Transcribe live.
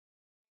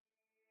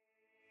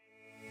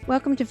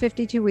Welcome to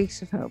 52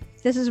 Weeks of Hope.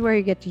 This is where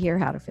you get to hear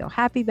how to feel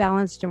happy,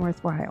 balanced, and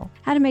worthwhile.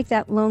 How to make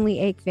that lonely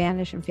ache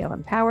vanish and feel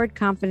empowered,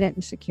 confident,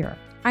 and secure.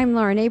 I'm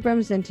Lauren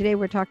Abrams, and today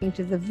we're talking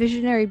to the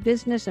visionary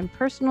business and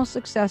personal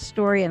success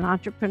story and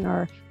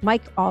entrepreneur,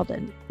 Mike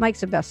Alden.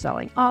 Mike's a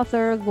best-selling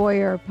author,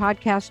 lawyer,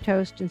 podcast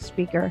host, and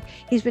speaker.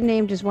 He's been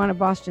named as one of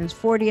Boston's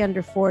 40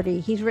 under 40.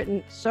 He's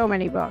written so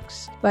many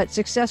books, but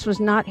success was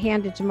not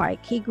handed to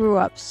Mike. He grew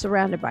up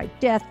surrounded by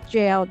death,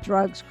 jail,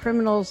 drugs,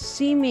 criminals,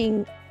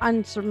 seeming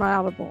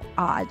unsurmountable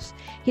odds.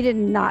 He did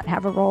not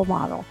have a role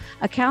model.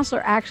 A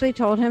counselor actually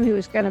told him he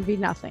was going to be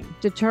nothing.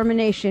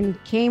 Determination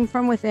came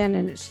from within,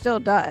 and it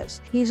still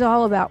does. He's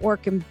all about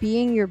work and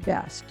being your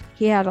best.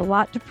 He had a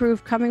lot to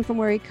prove coming from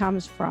where he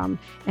comes from,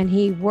 and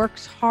he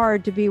works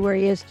hard to be where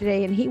he is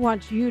today, and he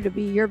wants you to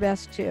be your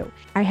best too.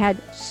 I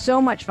had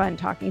so much fun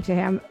talking to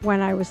him.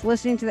 When I was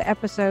listening to the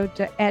episode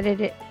to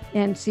edit it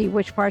and see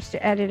which parts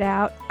to edit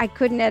out, I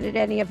couldn't edit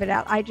any of it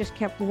out. I just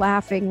kept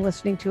laughing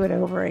listening to it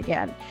over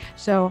again.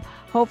 So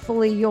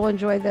hopefully you'll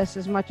enjoy this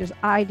as much as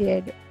I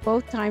did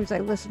both times I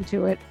listened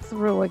to it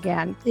through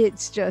again.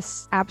 It's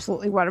just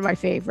absolutely one of my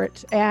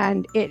favorites,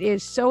 and it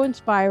is so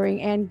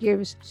inspiring and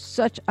gives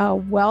such a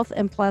wealth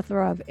and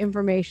plethora of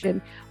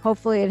information.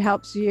 Hopefully it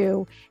helps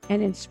you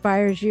and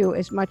inspires you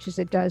as much as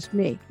it does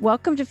me.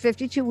 Welcome to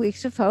 52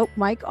 Weeks of Hope,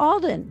 Mike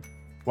Alden.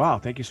 Wow,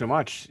 thank you so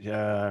much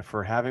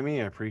for having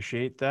me. I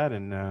appreciate that.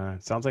 And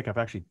it sounds like I've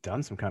actually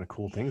done some kind of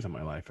cool things in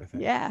my life, I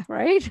think. Yeah,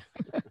 right?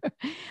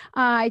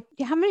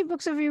 How many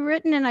books have you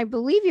written? And I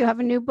believe you have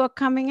a new book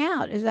coming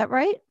out. Is that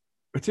right?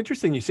 It's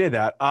interesting you say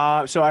that.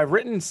 So I've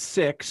written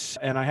 6,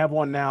 and I have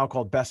one now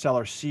called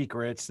Bestseller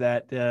Secrets.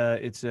 That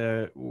it's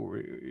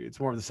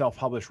more of the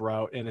self-published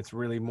route, and it's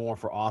really more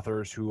for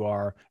authors who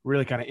are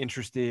really kind of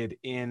interested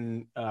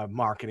in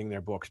marketing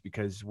their books.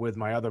 Because with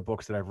my other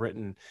books that I've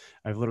written,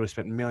 I've literally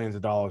spent millions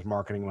of dollars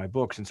marketing my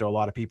books, and so a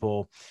lot of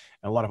people,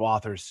 a lot of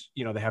authors,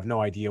 they have no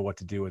idea what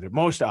to do with it.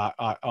 Most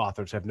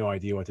authors have no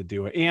idea what to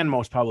do, and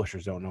most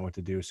publishers don't know what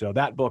to do. So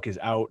that book is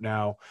out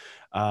now.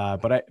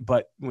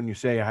 But when you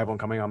say I have one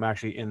coming out, I'm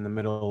actually in the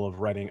middle of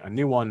writing a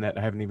new one that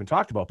I haven't even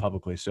talked about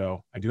publicly.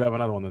 So I do have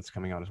another one that's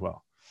coming out as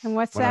well. And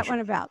what's that one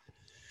about?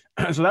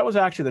 So that was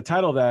actually the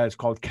title of that is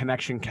called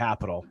Connection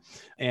Capital.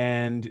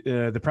 And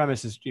the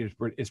premise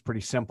is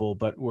pretty simple,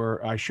 but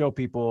where I show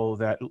people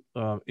that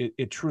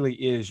it truly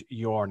is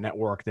your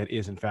network that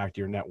is in fact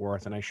your net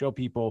worth. And I show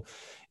people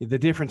the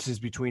differences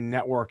between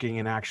networking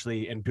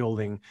and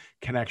building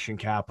connection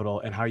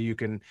capital, and how you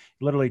can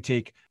literally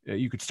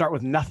you could start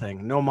with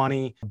nothing, no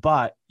money,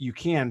 but you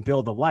can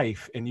build a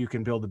life and you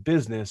can build a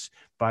business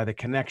by the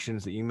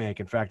connections that you make.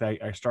 In fact,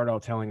 I start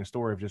out telling a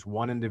story of just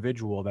one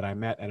individual that I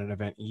met at an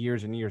event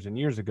years and years and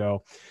years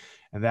ago.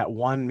 And that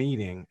one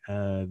meeting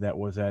that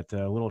was at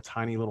a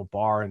tiny little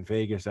bar in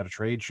Vegas at a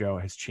trade show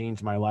has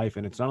changed my life.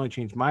 And it's not only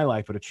changed my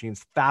life, but it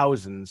changed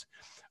thousands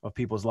of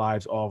people's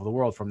lives all over the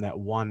world from that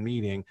one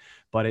meeting.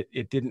 But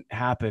it didn't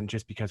happen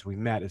just because we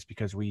met. It's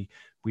because we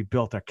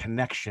built a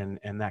connection,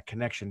 and that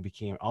connection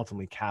became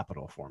ultimately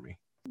capital for me.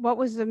 What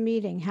was the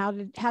meeting? How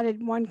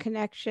did one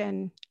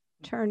connection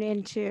turn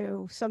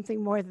into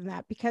something more than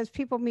that? Because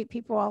people meet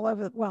people all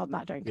over, well,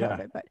 not during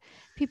COVID, but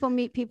people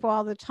meet people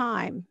all the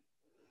time.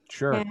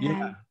 Sure.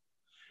 Yeah.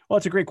 Well,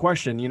 it's a great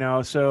question.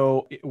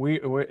 So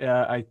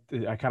I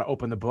kind of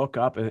opened the book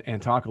up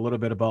and talk a little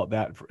bit about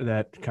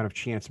that kind of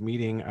chance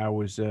meeting. I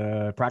was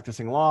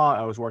practicing law.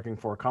 I was working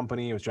for a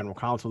company. I was general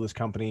counsel of this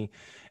company,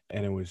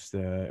 and it was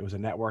a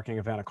networking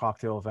event, a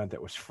cocktail event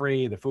that was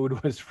free. The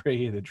food was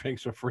free, the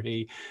drinks were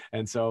free,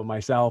 and so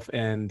myself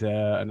and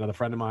another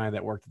friend of mine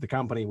that worked at the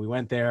company, we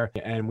went there,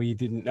 and we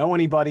didn't know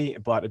anybody,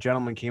 but a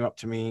gentleman came up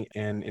to me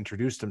and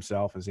introduced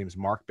himself. His name is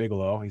Mark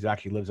Bigelow. He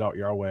actually lives out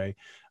your way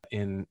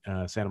in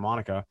Santa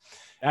Monica.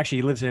 Actually,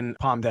 he lives in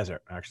Palm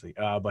Desert,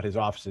 but his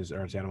offices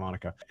are in Santa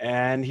Monica.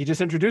 And he just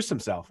introduced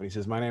himself. And he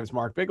says, "My name is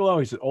Mark Bigelow."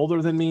 He's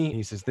older than me.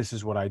 He says, "This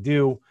is what I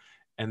do."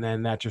 And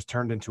then that just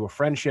turned into a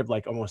friendship,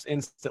 like almost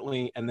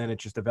instantly. And then it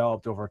just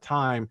developed over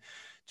time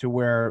to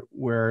where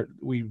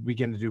we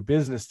began to do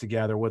business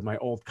together with my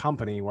old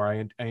company, where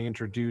I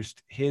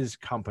introduced his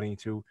company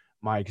to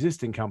my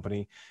existing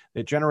company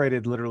that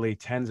generated literally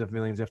tens of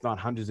millions, if not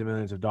hundreds of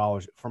millions of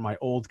dollars for my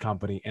old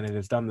company. And it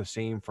has done the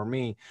same for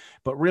me.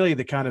 But really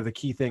the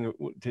key thing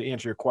to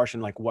answer your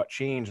question, like what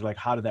changed, like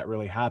how did that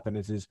really happen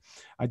is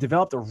I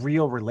developed a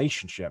real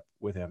relationship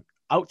with him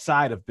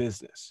outside of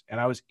business. And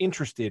I was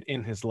interested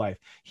in his life.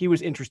 He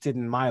was interested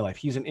in my life.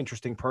 He's an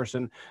interesting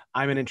person.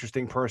 I'm an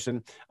interesting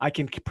person. I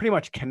can pretty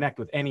much connect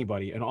with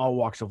anybody in all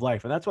walks of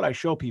life. And that's what I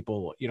show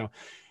people,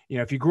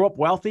 if you grew up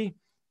wealthy,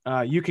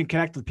 you can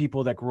connect with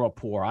people that grew up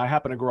poor. I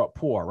happen to grow up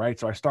poor, right?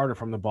 So I started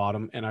from the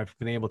bottom, and I've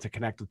been able to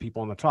connect with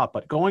people on the top.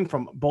 But going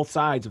from both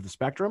sides of the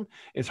spectrum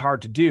is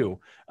hard to do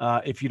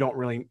if you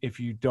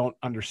don't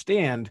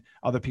understand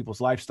other people's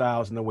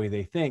lifestyles and the way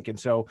they think. And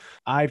so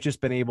I've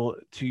just been able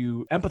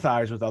to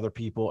empathize with other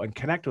people and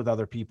connect with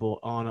other people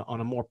on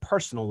a more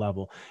personal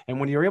level. And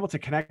when you're able to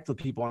connect with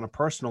people on a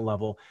personal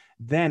level,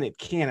 then it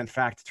can in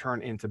fact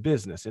turn into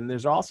business. And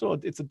there's also,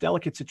 it's a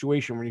delicate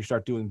situation when you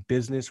start doing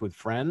business with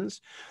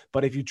friends,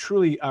 but if you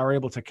truly are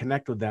able to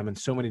connect with them in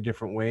so many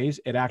different ways,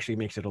 it actually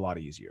makes it a lot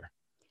easier.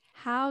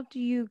 How do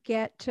you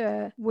get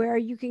to where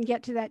you can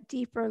get to that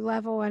deeper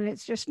level and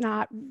it's just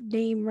not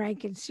name,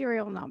 rank, and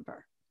serial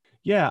number?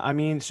 Yeah, I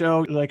mean,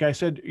 so like I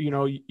said,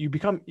 you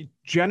become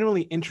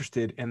genuinely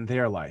interested in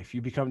their life.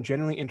 You become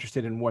genuinely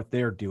interested in what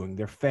they're doing,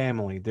 their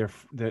family, their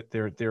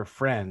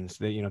friends.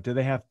 Do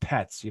they have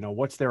pets?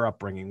 What's their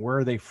upbringing? Where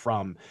are they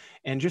from?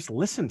 And just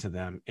listen to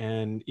them.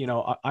 And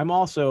I'm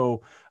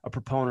also a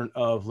proponent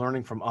of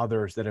learning from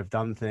others that have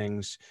done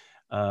things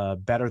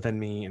better than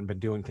me and been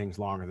doing things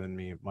longer than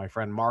me. My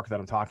friend Mark that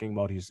I'm talking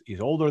about, he's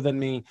older than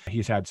me.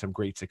 He's had some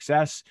great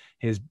success.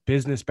 His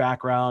business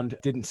background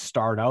didn't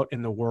start out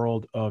in the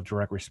world of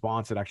direct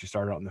response. It actually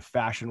started out in the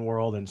fashion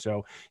world. And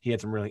so he had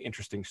some really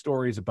interesting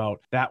stories about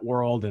that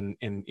world and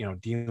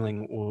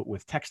dealing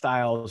with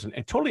textiles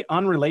and totally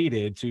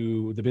unrelated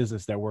to the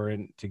business that we're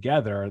in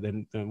together,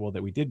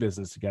 that we did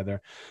business together.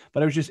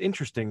 But it was just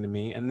interesting to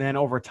me. And then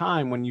over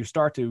time, when you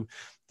start to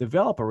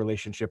develop a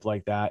relationship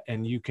like that,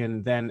 and you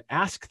can then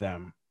ask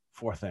them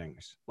for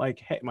things like,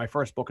 hey, my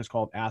first book is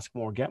called Ask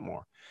More, Get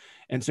More.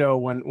 And so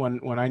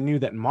when I knew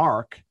that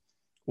Mark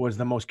was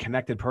the most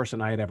connected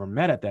person I had ever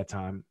met at that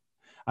time,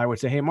 I would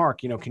say, hey, Mark,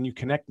 can you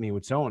connect me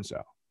with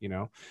so-and-so,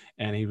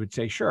 and he would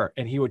say, sure.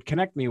 And he would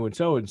connect me with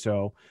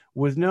so-and-so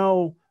with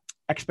no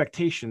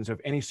expectations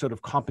of any sort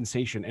of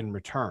compensation in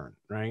return.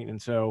 Right.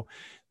 And so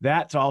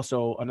that's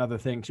also another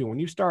thing too. When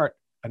you start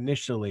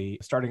initially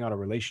starting out a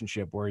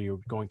relationship where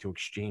you're going to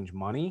exchange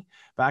money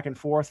back and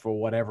forth for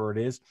whatever it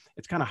is,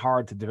 it's kind of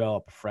hard to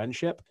develop a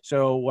friendship.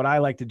 So what I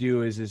like to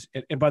do is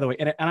and by the way,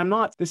 and I'm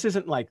not, this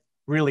isn't like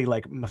really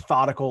like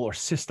methodical or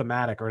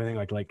systematic or anything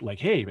like,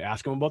 hey,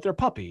 ask them about their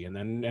puppy. And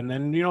then,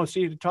 let's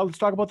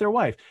talk about their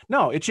wife.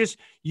 No, it's just,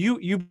 you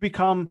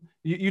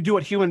do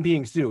what human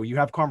beings do. You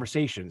have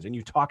conversations and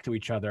you talk to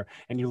each other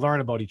and you learn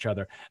about each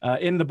other.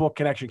 In the book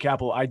Connection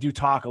Capital, I do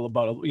talk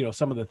about,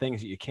 some of the things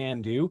that you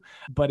can do,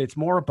 but it's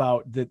more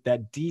about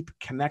that deep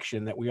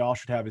connection that we all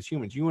should have as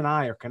humans. You and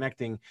I are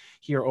connecting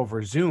here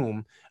over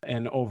Zoom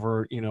and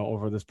over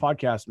this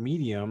podcast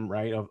medium,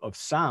 right, of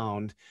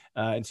sound.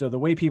 And so the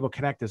way people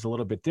connect is a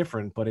little bit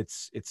different, but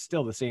it's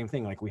still the same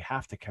thing. Like, we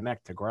have to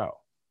connect to grow.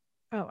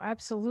 Oh,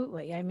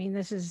 absolutely. I mean,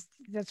 that's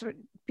what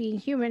being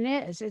human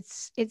is.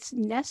 It's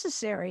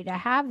necessary to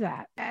have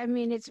that. I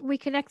mean, we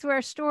connect through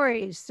our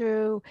stories,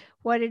 through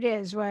what it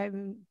is.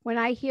 When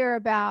I hear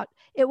about,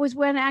 it was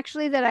when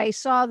actually that I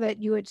saw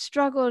that you had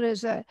struggled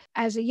as a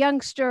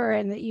youngster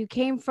and that you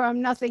came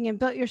from nothing and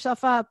built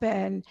yourself up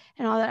and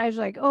all that. I was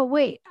like, oh,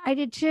 wait, I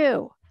did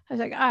too. I was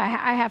like,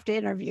 I have to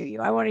interview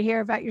you. I want to hear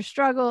about your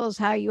struggles,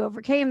 how you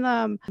overcame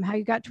them, how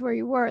you got to where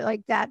you were.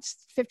 Like,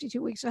 that's 52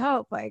 Weeks of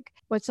Hope. Like,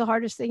 what's the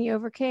hardest thing you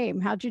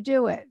overcame? How'd you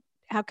do it?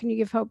 How can you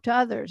give hope to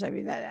others? I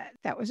mean,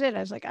 that was it.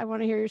 I was like, I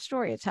want to hear your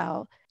story. It's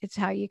how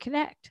you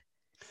connect.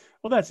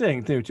 Well, that's the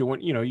thing too,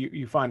 when,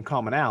 you find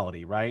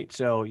commonality, right?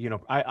 So,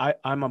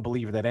 I'm a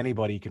believer that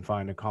anybody can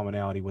find a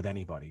commonality with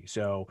anybody.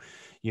 So,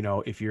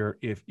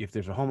 if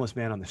there's a homeless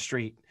man on the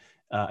street,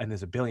 and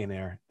there's a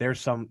billionaire,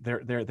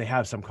 they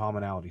have some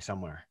commonality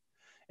somewhere.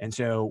 And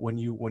so when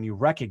you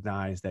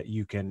recognize that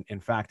you can in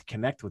fact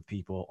connect with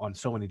people on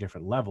so many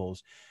different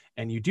levels,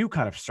 and you do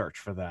kind of search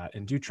for that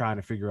and do trying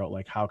to figure out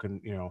like, how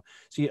can,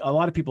 see, a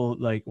lot of people,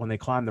 like when they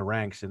climb the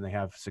ranks and they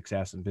have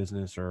success in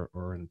business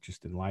or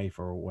just in life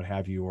or what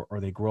have you, or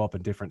they grow up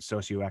in different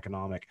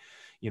socioeconomic,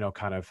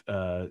 kind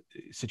of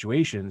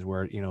situations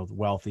where,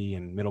 wealthy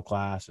and middle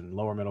class and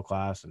lower middle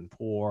class and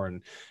poor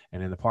and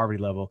in the poverty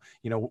level,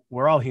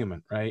 we're all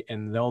human, right?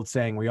 And the old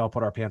saying, we all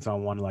put our pants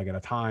on one leg at a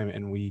time,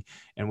 and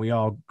we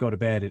all go to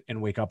bed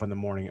and wake up in the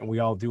morning, and we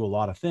all do a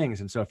lot of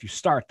things. And so if you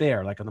start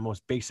there, like on the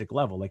most basic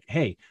level, like,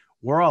 hey,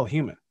 we're all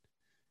human.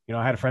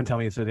 I had a friend tell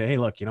me, he said, hey,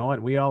 look, you know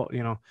what? We all,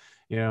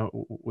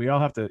 we all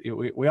have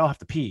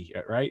to pee,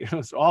 right?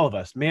 It's all of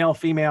us, male,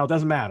 female,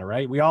 doesn't matter,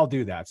 right? We all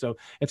do that. So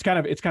it's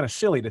kind of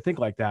silly to think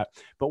like that.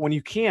 But when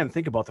you can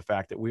think about the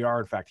fact that we are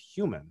in fact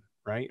human,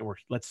 right? And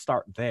let's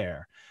start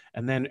there.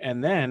 And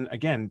then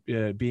again,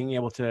 being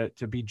able to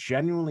be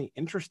genuinely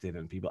interested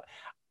in people.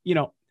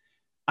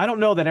 I don't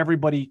know that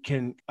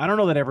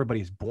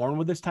everybody's born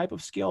with this type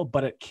of skill,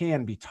 but it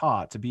can be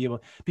taught to be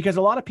able, because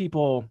a lot of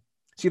people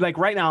see, like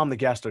right now I'm the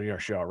guest on your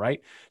show,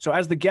 right? So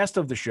as the guest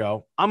of the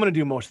show, I'm going to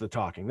do most of the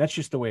talking. That's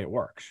just the way it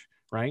works,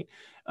 right?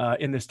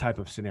 In this type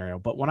of scenario.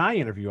 But when I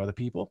interview other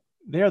people,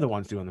 they're the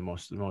ones doing the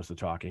most of the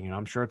talking. And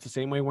I'm sure it's the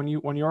same way when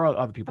you're on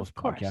other people's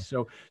podcasts.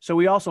 So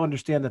we also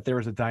understand that there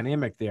is a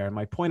dynamic there. And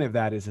my point of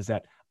that is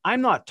that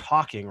I'm not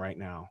talking right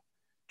now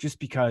just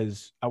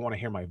because I want to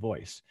hear my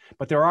voice,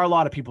 but there are a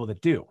lot of people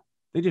that do.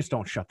 They just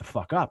don't shut the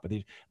fuck up. But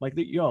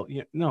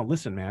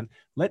listen, man,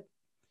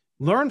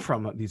 learn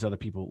from these other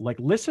people, like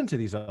listen to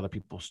these other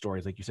people's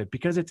stories, like you said,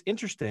 because it's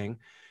interesting.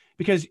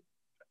 Because,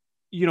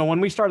 when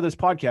we started this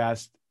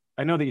podcast,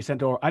 I know that you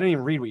sent over, I didn't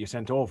even read what you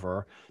sent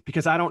over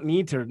because I don't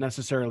need to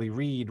necessarily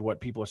read what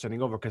people are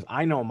sending over because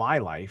I know my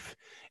life.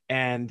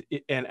 and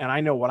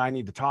I know what I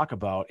need to talk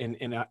about,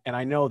 and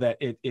I know that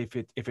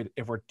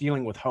if we're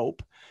dealing with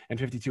hope and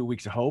 52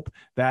 weeks of hope,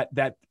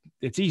 that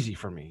it's easy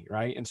for me,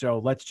 right? And so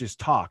let's just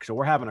talk. So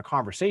we're having a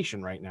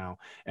conversation right now,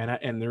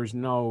 and there's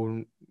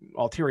no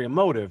ulterior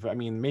motive. I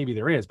mean, maybe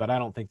there is, but I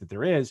don't think that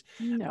there is.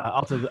 No.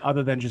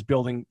 Other than just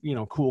building,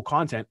 cool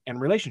content and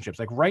relationships.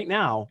 Like right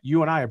now,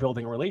 you and I are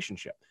building a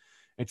relationship.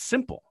 It's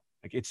simple.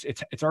 Like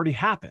it's already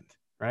happened,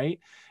 right?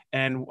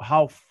 And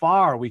how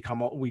far we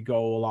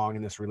go along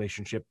in this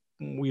relationship,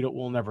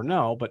 we'll never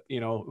know, but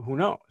who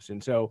knows?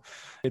 And so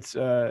it's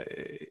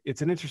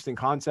an interesting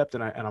concept,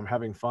 and I'm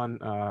having fun,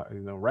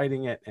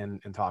 writing it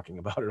and talking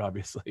about it,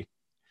 obviously.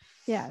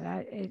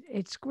 Yeah,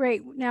 it's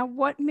great. Now,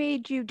 what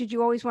made you, did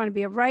you always want to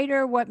be a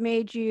writer? What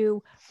made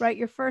you write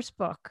your first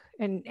book?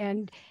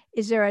 And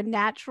is there a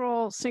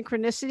natural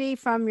synchronicity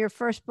from your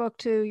first book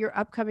to your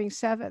upcoming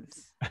seventh?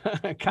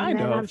 Kind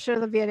of. I'm sure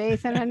there'll be an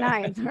eighth and a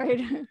ninth,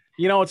 right?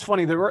 It's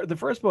funny. The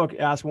first book,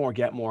 Ask More,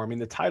 Get More. I mean,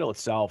 the title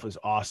itself is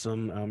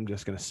awesome. I'm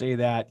just going to say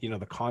that.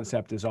 The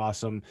concept is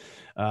awesome.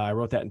 I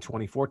wrote that in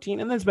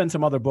 2014, and there's been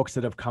some other books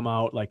that have come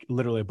out, like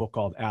literally a book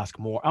called Ask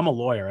More. I'm a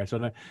lawyer, right?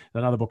 So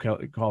another book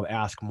called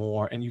Ask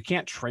More, and you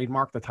can't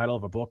trademark the title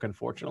of a book,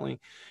 unfortunately.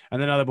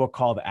 And then another book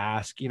called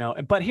Ask.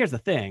 But here's the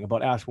thing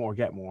about Ask More,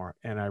 Get More.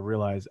 And I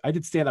realized I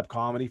did stand-up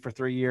comedy for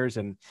 3 years,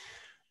 and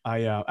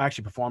I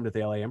actually performed at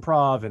the LA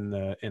Improv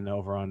and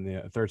over on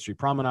the 3rd Street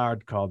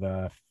Promenade called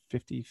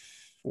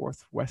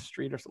 54th West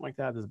Street or something like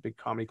that. There's a big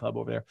comedy club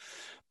over there.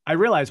 I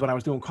realized when I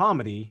was doing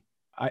comedy,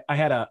 I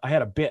had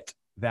a bit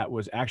that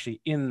was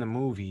actually in the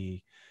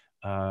movie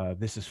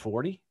This Is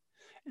 40.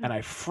 And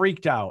I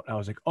freaked out. I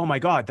was like, oh my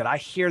God, did I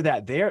hear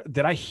that there?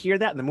 Did I hear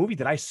that in the movie?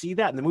 Did I see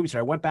that in the movie? So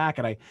I went back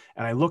and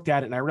I looked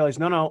at it and I realized,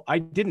 no, I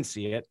didn't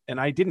see it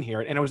and I didn't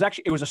hear it. And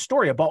it was a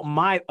story about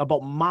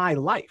my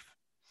life.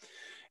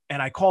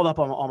 And I called up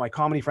on all my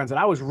comedy friends, and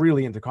I was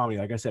really into comedy.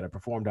 Like I said, I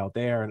performed out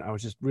there and I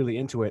was just really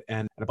into it.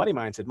 And a buddy of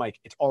mine said, Mike,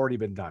 it's already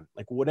been done.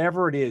 Like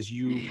whatever it is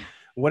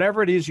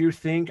you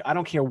think, I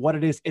don't care what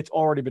it is, it's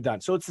already been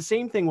done. So it's the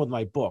same thing with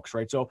my books,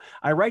 right? So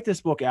I write this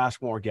book,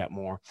 Ask More, Get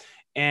More.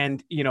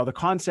 And, the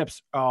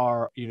concepts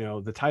are,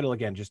 the title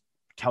again, just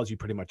tells you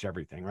pretty much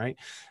everything, right?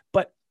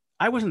 But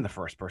I wasn't the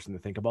first person to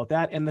think about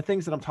that. And the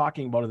things that I'm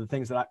talking about are the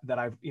things that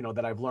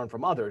I've learned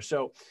from others.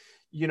 So,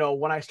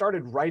 when I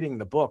started writing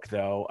the book,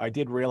 though, I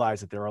did realize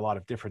that there are a lot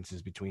of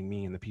differences between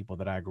me and the people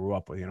that I grew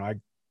up with. I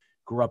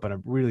grew up in a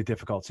really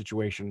difficult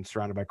situation,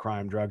 surrounded by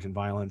crime, drugs, and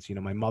violence.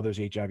 My mother's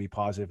HIV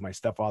positive. My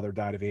stepfather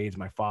died of AIDS.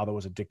 My father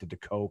was addicted to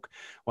coke.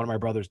 One of my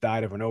brothers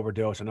died of an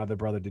overdose. Another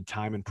brother did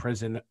time in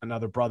prison.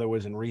 Another brother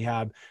was in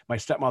rehab. My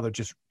stepmother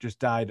just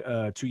died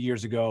 2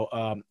 years ago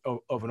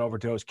of an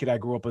overdose. Kid I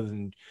grew up with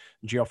in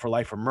jail for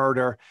life for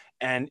murder.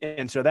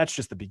 And so that's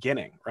just the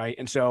beginning, right?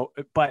 And so,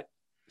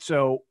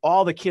 So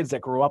all the kids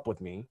that grew up with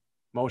me,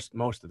 most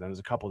of them, there's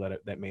a couple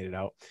that made it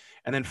out.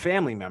 And then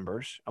family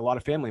members, a lot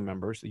of family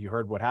members, you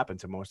heard what happened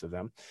to most of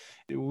them.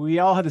 We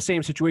all had the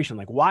same situation.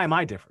 Like, why am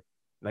I different?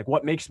 Like,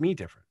 what makes me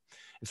different?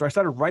 And so I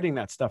started writing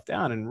that stuff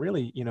down and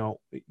really,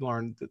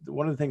 Lauren,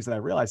 one of the things that I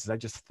realized is I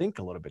just think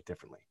a little bit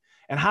differently.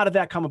 And how did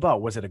that come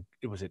about? Was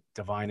it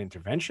divine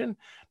intervention?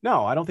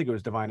 No, I don't think it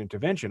was divine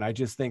intervention. I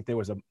just think there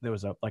was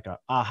a like a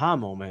aha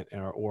moment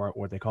or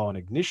what they call an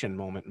ignition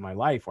moment in my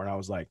life where I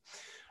was like,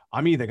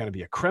 I'm either going to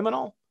be a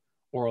criminal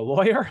or a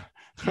lawyer,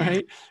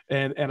 right?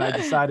 And I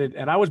decided,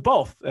 and I was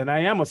both, and I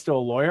am still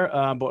a lawyer.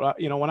 But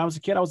when I was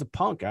a kid, I was a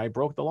punk. I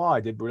broke the law.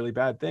 I did really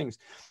bad things.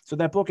 So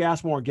that book,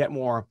 Ask More, Get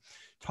More,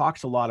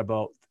 talks a lot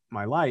about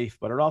my life,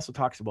 but it also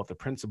talks about the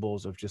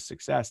principles of just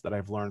success that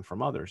I've learned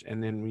from others.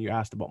 And then when you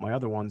asked about my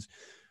other ones,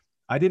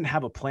 I didn't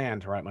have a plan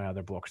to write my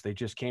other books. They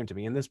just came to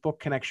me. And this book,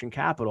 Connection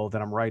Capital,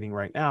 that I'm writing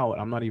right now,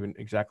 I'm not even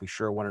exactly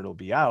sure when it'll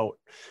be out.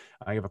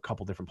 I have a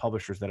couple different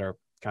publishers that are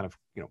kind of,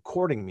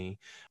 courting me.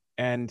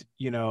 And,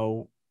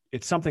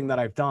 it's something that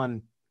I've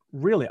done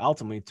really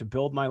ultimately to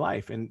build my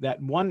life. And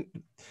that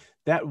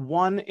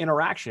one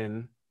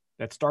interaction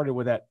that started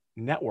with that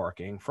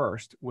networking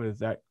first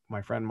with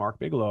my friend, Mark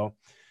Bigelow,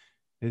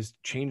 has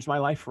changed my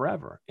life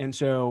forever. And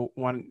so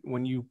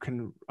when you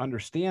can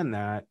understand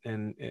that,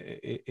 and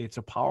it's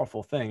a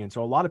powerful thing. And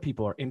so a lot of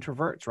people are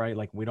introverts, right?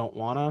 Like we don't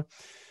want to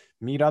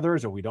meet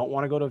others, or we don't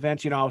want to go to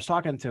events. I was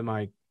talking to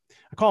I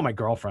call her my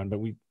girlfriend, but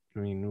we've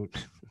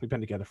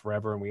been together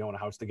forever and we own a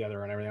house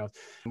together and everything else.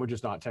 We're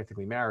just not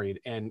technically married.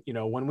 And,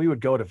 when we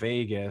would go to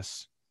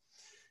Vegas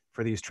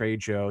for these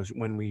trade shows,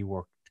 when we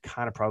were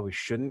kind of probably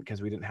shouldn't,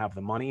 because we didn't have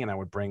the money, and I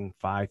would bring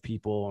 5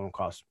 people and it would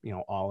cost,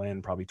 all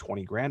in probably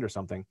 20 grand or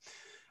something.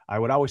 I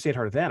would always say to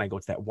her then, I go,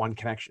 it's that one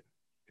connection.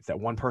 It's that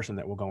one person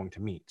that we're going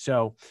to meet.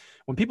 So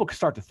when people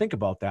start to think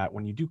about that,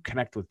 when you do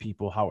connect with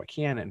people, how it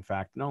can, in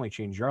fact, not only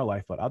change your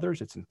life, but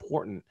others, it's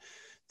important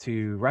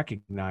to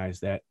recognize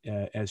that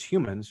as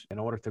humans, in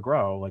order to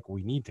grow, like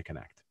we need to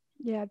connect.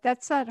 Yeah,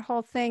 that's that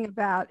whole thing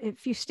about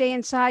if you stay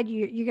inside,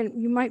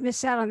 you might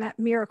miss out on that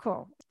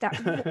miracle.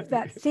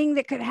 that thing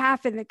that could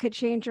happen that could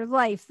change your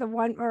life. The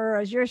one, or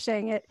as you're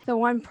saying it, the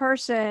one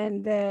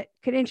person that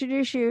could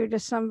introduce you to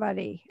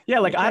somebody. Yeah,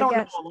 like I don't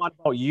know a lot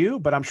about you,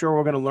 but I'm sure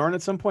we're going to learn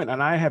at some point.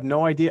 And I have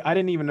no idea. I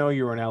didn't even know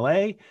you were in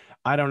LA.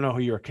 I don't know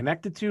who you're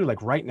connected to.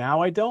 Like right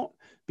now, I don't,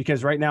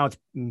 because right now it's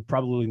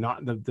probably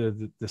not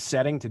the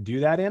setting to do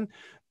that in.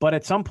 But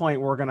at some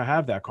point, we're going to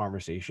have that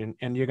conversation,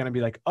 and you're going to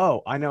be like,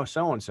 "Oh, I know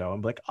so and so."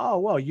 I'm like, "Oh,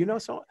 well, you know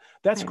so."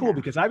 That's cool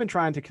because I've been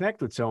trying to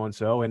connect with so and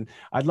so, and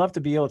I'd love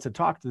to be able to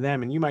talk to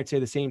them. And you might say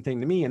the same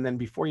thing to me, and then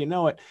before you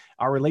know it,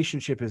 our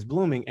relationship is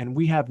blooming, and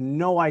we have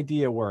no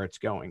idea where it's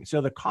going. So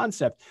the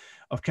concept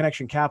of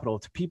connection capital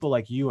to people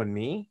like you and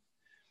me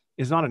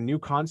is not a new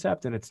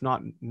concept, and it's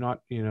not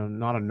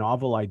a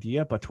novel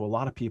idea, but to a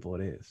lot of people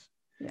it is.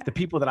 Yeah. The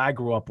people that I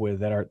grew up with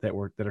that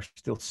are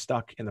still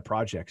stuck in the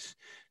projects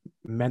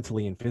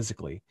mentally and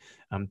physically,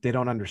 they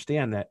don't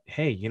understand that,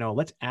 hey,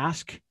 let's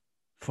ask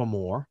for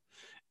more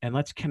and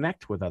let's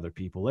connect with other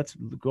people. Let's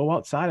go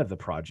outside of the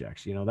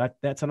projects.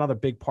 That's another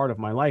big part of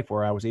my life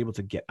where I was able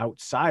to get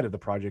outside of the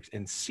projects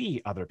and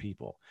see other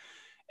people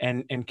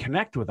and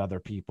connect with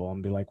other people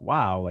and be like,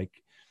 wow,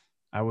 like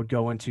I would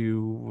go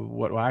into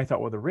what I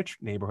thought were the rich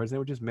neighborhoods. They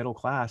were just middle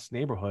class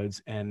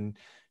neighborhoods, and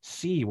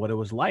see what it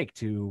was like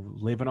to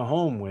live in a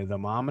home with a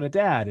mom and a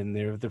dad, and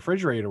the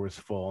refrigerator was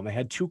full, and they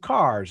had 2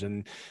 cars,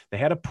 and they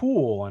had a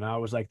pool. And I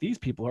was like, these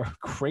people are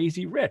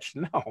crazy rich.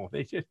 No,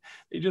 they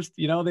just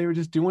they were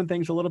just doing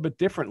things a little bit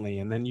differently.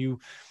 And then you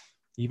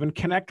even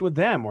connect with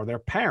them or their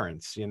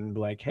parents and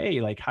like,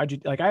 hey, like,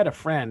 I had a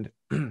friend.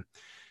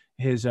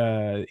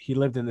 He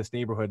lived in this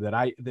neighborhood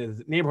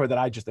the neighborhood that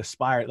I just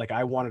aspired. Like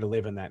I wanted to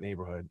live in that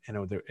neighborhood,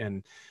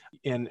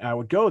 and I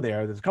would go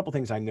there. There's a couple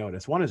things I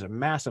noticed. One is a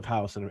massive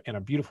house in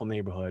a beautiful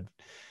neighborhood,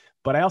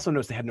 but I also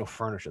noticed they had no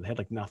furniture. They had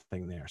like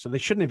nothing there. So they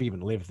shouldn't have even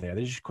lived there.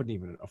 They just couldn't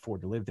even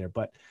afford to live there.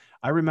 But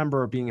I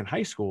remember being in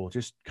high school,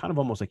 just kind of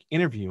almost like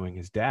interviewing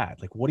his dad.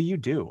 Like, what do you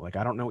do? Like,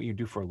 I don't know what you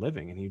do for a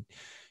living. And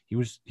he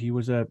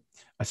was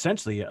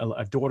essentially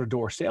a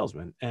door-to-door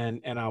salesman.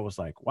 And I was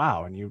like,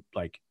 wow. And you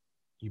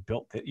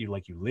built it,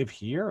 you live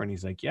here? And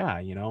he's like, yeah,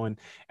 and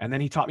then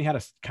he taught me how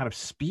to kind of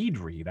speed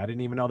read. I didn't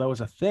even know that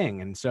was a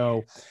thing. And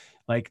so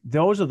like,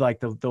 those are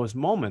like those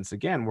moments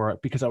again, where,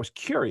 because I was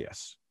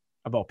curious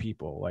about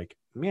people, like,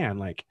 man,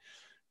 like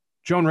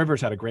Joan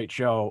Rivers had a great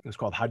show. It was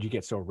called How'd You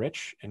Get So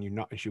Rich?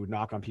 And she would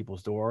knock on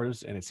people's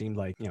doors. And it seemed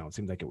like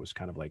it was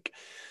kind of like,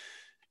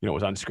 it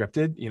was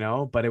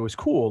unscripted, but it was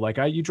cool. Like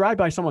you drive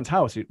by someone's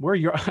house where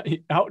you're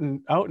out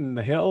in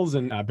the hills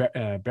and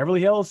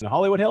Beverly Hills and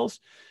Hollywood Hills.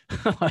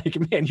 Like,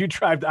 man,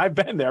 I've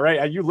been there,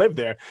 right? You live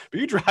there, but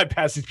you drive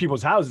past these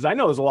people's houses. I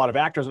know there's a lot of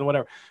actors and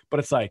whatever, but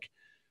it's like,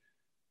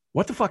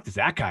 what the fuck does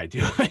that guy do?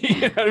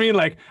 You know what I mean?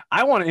 Like,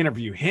 I want to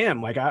interview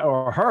him,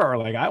 or her.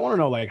 Like, I want to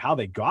know like how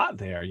they got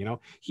there.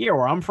 Here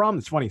where I'm from,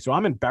 it's funny. So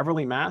I'm in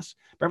Beverly, Mass.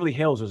 Beverly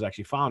Hills was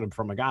actually founded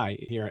from a guy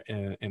here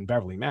in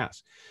Beverly,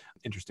 Mass.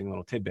 Interesting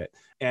little tidbit.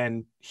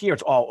 And here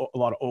it's all a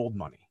lot of old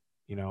money,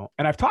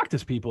 and I've talked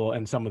to people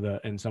in some of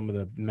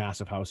the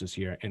massive houses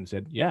here and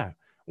said, yeah,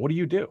 what do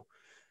you do?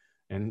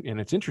 And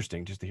it's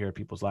interesting just to hear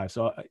people's lives.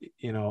 So,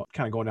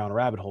 kind of going down a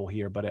rabbit hole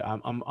here, but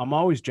I'm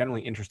always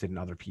generally interested in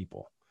other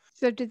people.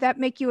 So did that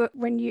make you,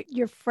 when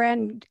your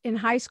friend in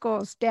high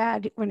school's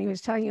dad, when he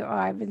was telling you, oh,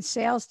 I'm in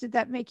sales, did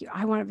that make you,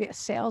 I want to be a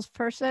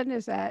salesperson?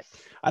 Is that?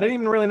 I didn't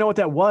even really know what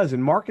that was.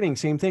 In marketing,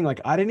 same thing. Like,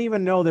 I didn't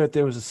even know that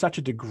there was such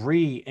a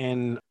degree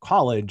in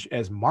college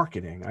as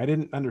marketing. I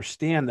didn't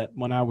understand that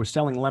when I was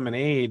selling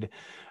lemonade,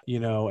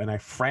 and I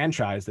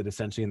franchised it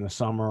essentially in the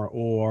summer,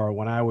 or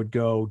when I would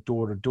go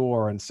door to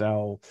door and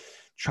sell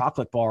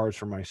chocolate bars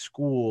for my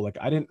school. Like,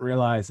 I didn't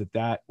realize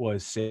that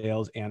was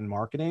sales and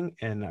marketing.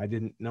 And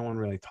no one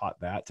really taught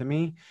that to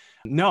me.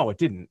 No, it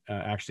didn't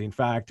actually. In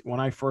fact, when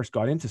I first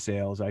got into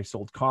sales, I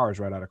sold cars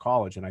right out of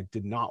college, and I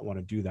did not want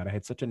to do that. I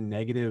had such a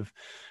negative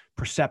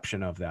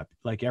perception of that,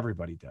 like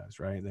everybody does,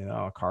 right?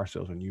 Car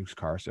salesman, used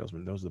car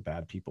salesman, those are the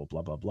bad people,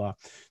 blah, blah, blah.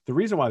 The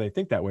reason why they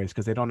think that way is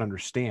because they don't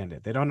understand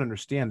it. They don't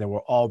understand that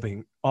we're all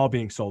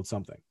being sold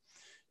something.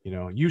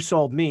 You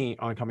sold me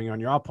on coming on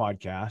your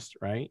podcast,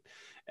 right?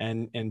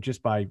 And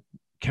just by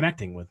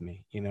connecting with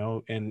me,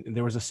 and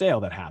there was a sale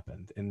that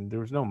happened, and there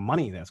was no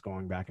money that's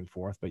going back and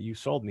forth, but you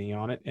sold me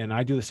on it. And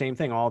I do the same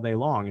thing all day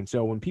long. And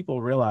so when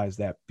people realize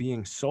that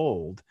being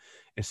sold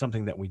is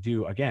something that we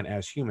do, again,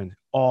 as humans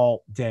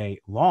all day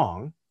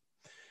long,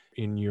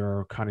 in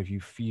your kind of, you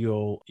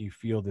feel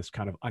this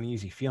kind of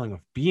uneasy feeling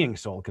of being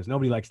sold, because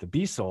nobody likes to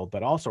be sold,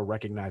 but also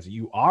recognize that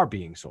you are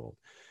being sold.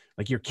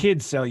 Like, your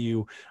kids sell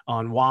you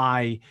on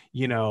why,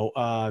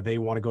 they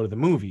want to go to the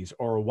movies,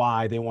 or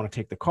why they want to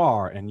take the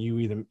car. And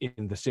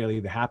the sale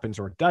either happens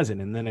or it doesn't.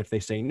 And then if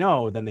they say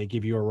no, then they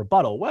give you a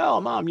rebuttal.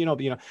 Well, mom,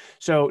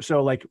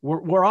 so like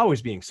we're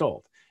always being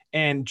sold.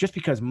 And just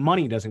because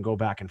money doesn't go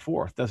back and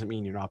forth doesn't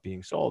mean you're not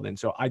being sold. And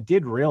so I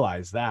did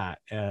realize that,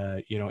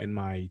 in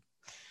my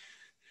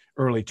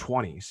early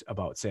 20s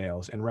about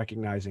sales, and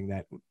recognizing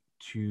that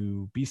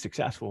to be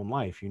successful in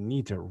life, you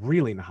need to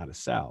really know how to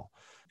sell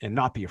and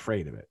not be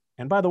afraid of it.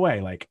 And by the way,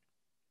 like,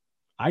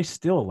 I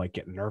still like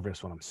get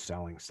nervous when I'm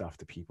selling stuff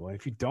to people. And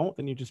if you don't,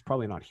 then you're just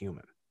probably not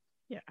human.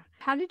 Yeah.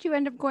 How did you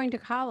end up going to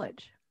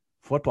college?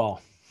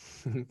 Football.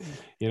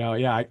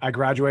 Yeah, I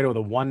graduated with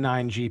a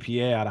 1.9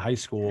 GPA out of high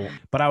school,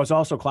 but I was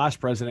also class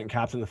president and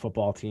captain of the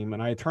football team.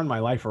 And I had turned my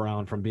life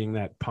around from being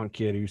that punk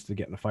kid who used to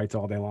get in the fights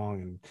all day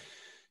long and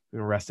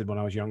arrested when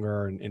I was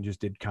younger and just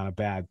did kind of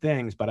bad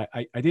things. But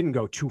I didn't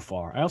go too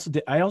far. I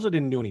also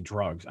didn't do any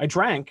drugs. I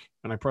drank,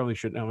 and I probably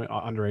shouldn't,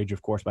 underage,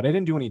 of course, but I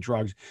didn't do any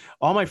drugs.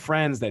 All my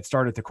friends that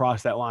started to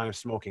cross that line of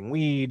smoking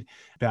weed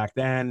back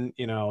then,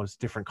 it was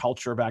different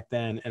culture back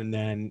then. And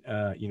then,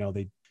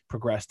 they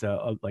progressed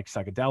to like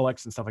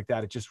psychedelics and stuff like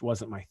that. It just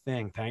wasn't my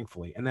thing,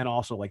 thankfully. And then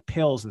also like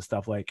pills and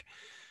stuff like,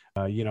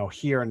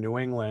 here in New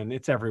England,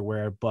 it's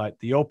everywhere, but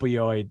the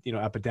opioid,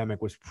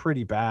 epidemic was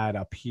pretty bad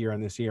up here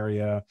in this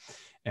area.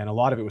 And a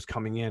lot of it was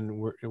coming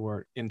in.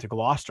 We're into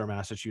Gloucester,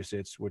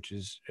 Massachusetts, which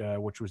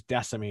was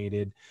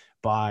decimated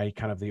by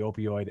kind of the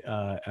opioid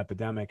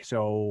epidemic.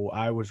 So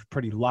I was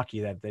pretty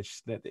lucky that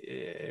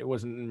it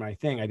wasn't my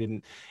thing. I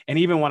didn't, and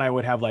even when I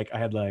would have I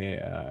had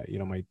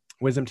my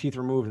wisdom teeth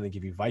removed and they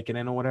give you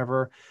Vicodin or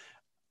whatever,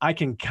 I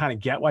can kind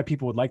of get why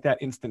people would like that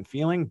instant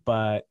feeling,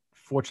 but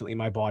fortunately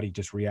my body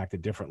just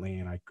reacted differently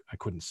and I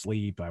couldn't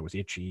sleep. I was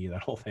itchy,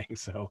 that whole thing.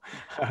 So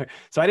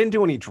I didn't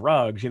do any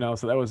drugs,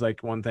 so that was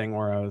like one thing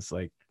where I was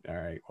like, all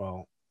right,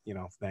 well,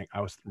 I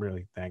was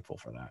really thankful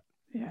for that.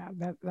 Yeah,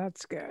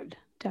 that's good.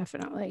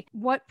 Definitely.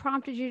 What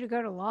prompted you to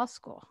go to law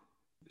school?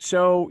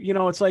 So,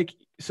 it's like,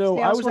 so Sales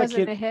I was wasn't that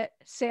kid. a hit.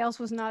 Sales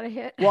was not a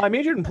hit. Well, I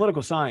majored in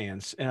political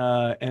science.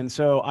 And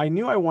so I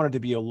knew I wanted to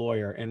be a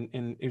lawyer, and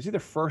it was either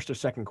first or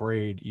second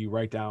grade. You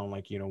write down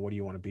what do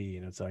you want to be?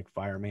 And it's like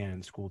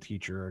fireman, school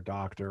teacher,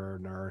 doctor,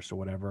 nurse, or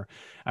whatever.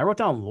 I wrote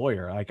down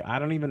lawyer. Like, I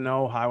don't even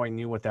know how I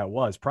knew what that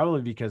was.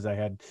 Probably because I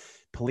had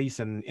police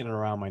in and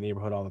around my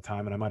neighborhood all the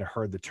time. And I might've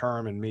heard the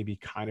term and maybe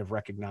kind of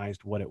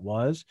recognized what it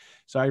was.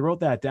 So I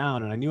wrote that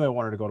down and I knew I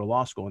wanted to go to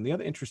law school. And the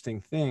other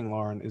interesting thing,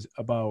 Lauren, is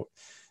about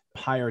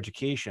higher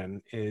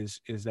education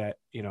is that,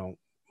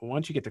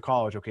 once you get to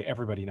college, okay,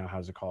 everybody now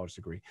has a college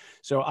degree.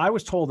 So I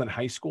was told in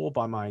high school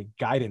by my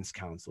guidance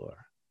counselor,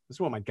 this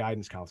is what my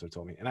guidance counselor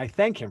told me, and I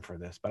thank him for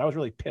this, but I was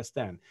really pissed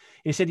then.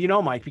 He said,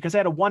 Mike, because I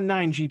had a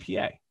 1.9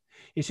 GPA,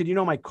 he said,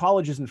 my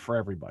college isn't for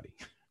everybody.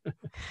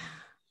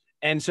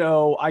 And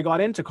so I got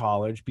into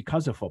college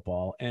because of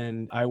football,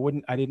 and I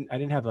wasn't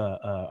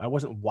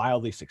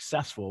wildly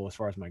successful as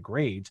far as my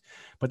grades,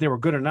 but they were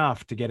good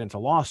enough to get into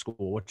law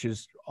school, which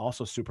is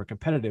also super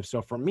competitive.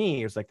 So for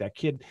me, it was like that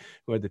kid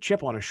who had the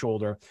chip on his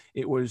shoulder.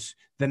 It was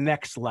the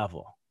next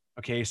level.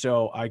 Okay.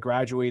 So I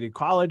graduated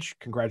college.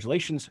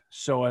 Congratulations.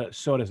 So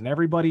doesn't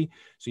everybody.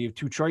 So you have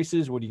two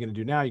choices. What are you going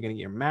to do now? You're going to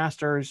get your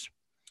master's.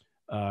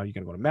 You're going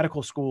to go to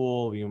medical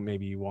school.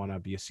 Maybe you want to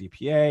be a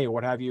CPA or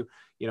what have you.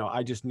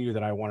 I just knew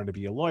that I wanted to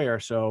be a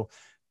lawyer. So,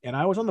 and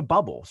I was on the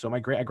bubble. So I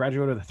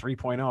graduated with a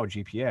 3.0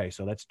 GPA.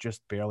 So that's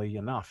just barely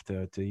enough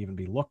to even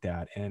be looked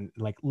at. And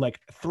like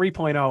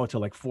 3.0 to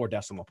like 4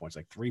 decimal points,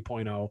 like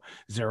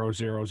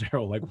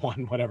 3.0, like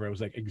 1, whatever. It was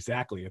like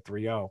exactly a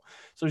 3.0.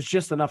 So it's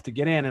just enough to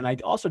get in. And I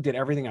also did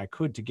everything I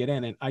could to get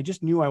in. And I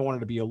just knew I wanted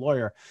to be a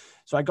lawyer.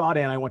 So I got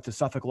in, I went to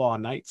Suffolk Law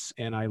on nights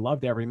and I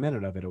loved every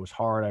minute of it. It was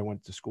hard. I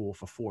went to school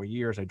for 4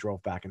 years. I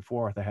drove back and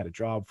forth. I had a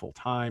job full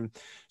time.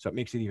 So it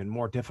makes it even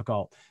more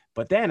difficult.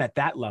 But then at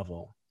that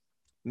level,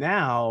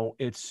 now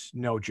it's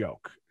no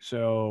joke.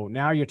 So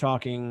now you're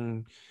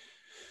talking,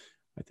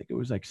 I think it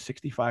was like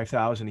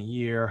 $65,000 a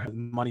year,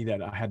 money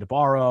that I had to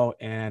borrow.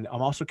 And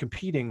I'm also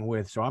competing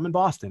with, so I'm in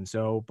Boston.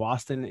 So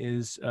Boston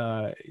is,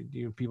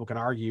 people can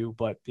argue,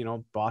 but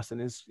Boston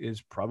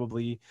is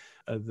probably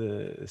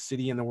the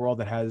city in the world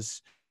that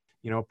has,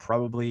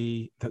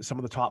 probably some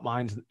of the top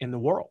minds in the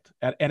world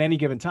at any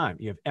given time.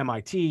 You have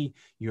MIT,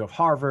 you have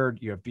Harvard,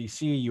 you have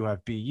BC, you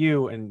have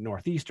BU and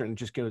Northeastern.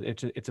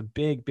 It's a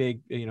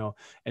big,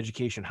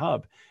 education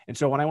hub. And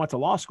so when I went to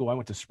law school, I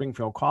went to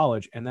Springfield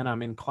College, and then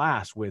I'm in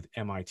class with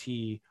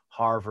MIT,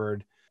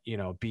 Harvard,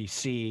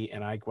 BC,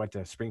 and I went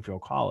to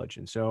Springfield College.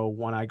 And so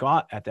when I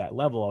got at that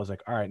level, I was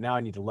like, all right, now I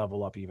need to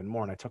level up even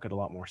more. And I took it a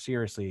lot more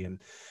seriously and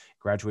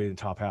graduated in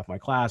the top half of my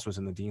class, was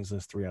in the dean's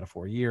list 3 out of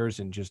 4 years.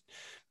 And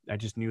I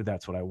just knew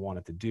that's what I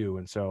wanted to do.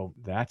 And so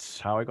that's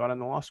how I got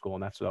into law school.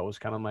 And that was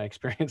kind of my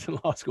experience in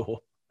law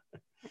school.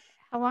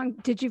 How long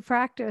did you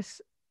practice?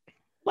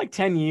 Like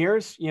 10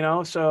 years,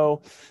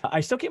 so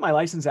I still keep my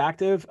license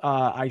active.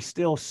 I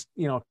still,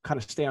 kind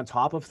of stay on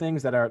top of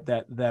things that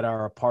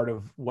are a part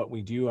of what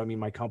we do. I mean,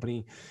 my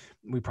company,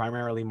 we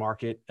primarily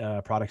market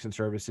products and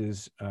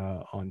services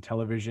on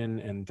television,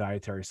 and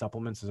dietary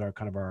supplements is our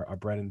kind of our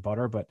bread and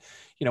butter. But,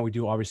 we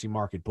do obviously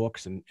market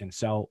books and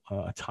sell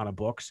a ton of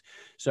books.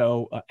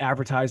 So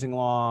advertising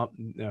law,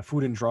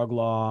 food and drug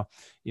law,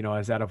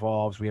 as that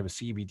evolves, we have a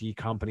CBD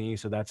company.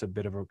 So that's a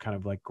bit of a kind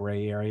of like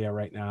gray area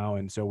right now.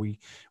 And so we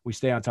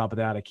stay on top of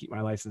that. I keep my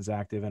license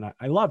active, and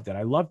I loved it.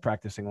 I love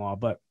practicing law,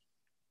 but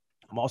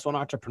I'm also an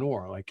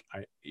entrepreneur. Like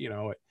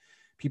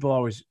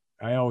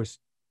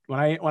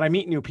when I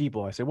meet new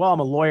people, I say, well, I'm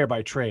a lawyer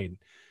by trade.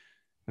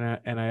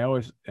 And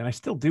I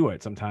still do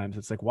it sometimes.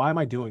 It's like, why am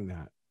I doing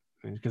that?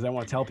 because I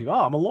want to tell people,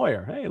 oh, I'm a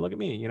lawyer. Hey, look at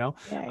me, you know.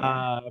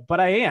 Yeah. But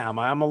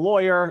I'm a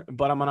lawyer,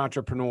 but I'm an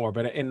entrepreneur.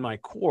 But in my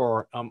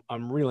core,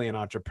 I'm really an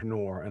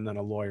entrepreneur and then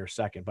a lawyer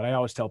second. But I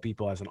always tell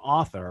people as an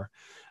author,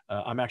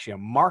 I'm actually a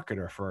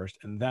marketer first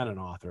and then an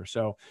author.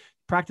 So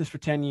practiced for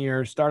 10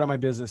 years, started my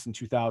business in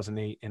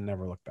 2008 and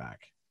never looked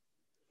back.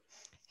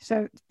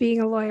 So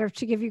being a lawyer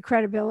to give you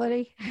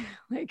credibility,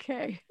 like,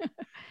 hey.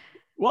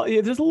 Well,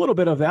 yeah, there's a little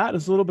bit of that.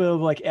 There's a little bit of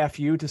like F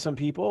you to some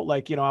people.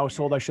 Like, you know, I was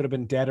told I should have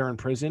been dead or in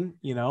prison,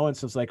 you know? And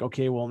so it's like,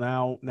 okay, well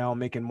now I'm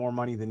making more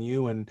money than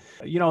you. And,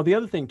 you know, the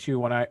other thing too,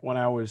 when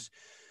I was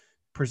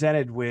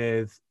presented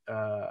with,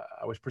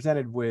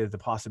 the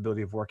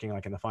possibility of working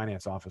like in the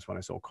finance office when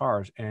I sold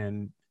cars,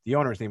 and the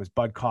owner's name is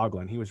Bud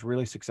Coughlin. He was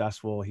really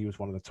successful. He was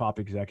one of the top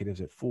executives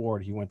at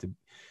Ford. He went to,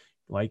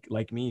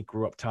 like me,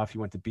 grew up tough. He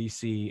went to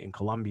BC and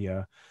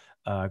Columbia,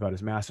 got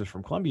his master's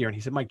from Columbia. And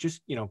he said, Mike,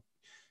 just, you know,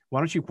 why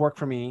don't you work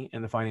for me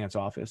in the finance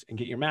office and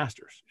get your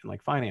master's in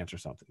like finance or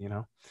something, you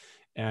know,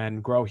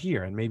 and grow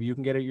here. And maybe you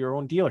can get your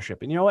own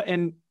dealership. And, you know,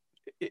 and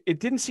it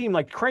didn't seem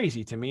like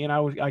crazy to me. And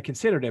I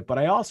considered it, but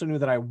I also knew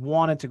that I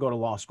wanted to go to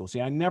law school.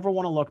 See, I never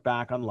want to look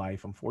back on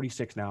life. I'm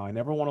 46 now. I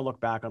never want to look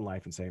back on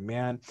life and say,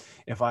 man,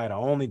 if I had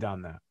only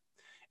done that,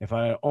 if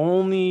I had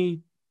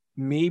only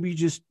maybe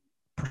just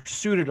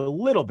pursued it a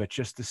little bit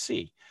just to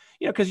see,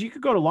 you know, because you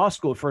could go to law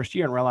school the first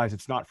year and realize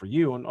it's not for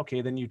you. And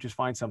okay, then you just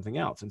find something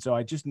else. And so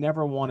I just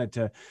never wanted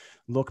to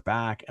look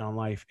back on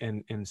life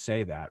and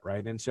say that.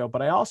 Right. And so,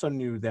 but I also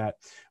knew that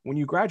when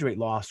you graduate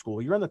law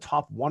school, you're in the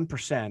top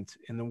 1%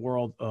 in the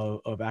world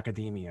of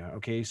academia.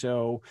 Okay.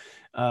 So,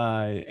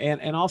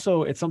 and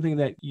also it's something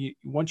that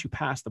once you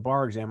pass the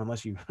bar exam,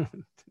 unless you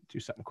do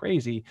something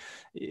crazy,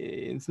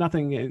 it's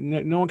nothing,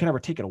 no one can ever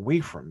take it away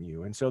from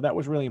you. And so that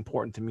was really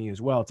important to me as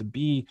well, to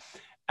be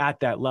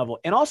at that level,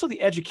 and also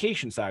the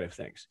education side of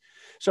things.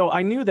 So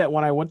I knew that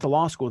when I went to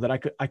law school that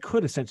I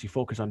could essentially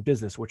focus on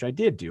business, which I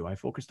did do. I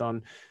focused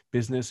on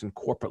business and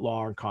corporate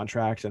law and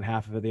contracts, and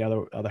half of it, the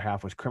other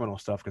half was criminal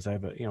stuff, because I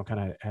have kind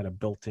of had a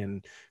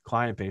built-in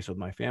client base with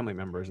my family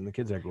members and the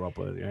kids I grew up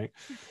with, right?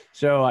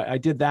 So I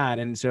did that.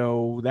 And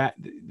so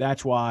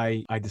that's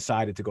why I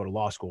decided to go to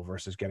law school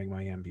versus getting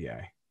my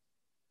MBA.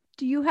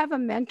 Do you have a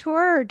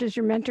mentor, or does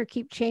your mentor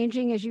keep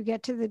changing as you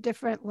get to the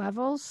different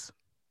levels?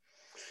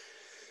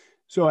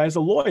 So as a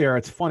lawyer,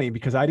 it's funny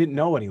because I didn't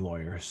know any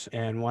lawyers.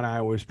 And when I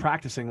was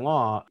practicing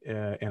law,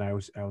 and I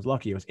was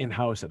lucky, I was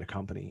in-house at a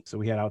company. So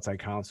we had outside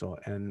counsel,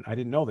 and I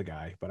didn't know the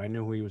guy, but I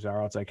knew he was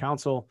our outside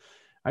counsel.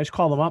 I just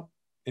called him up,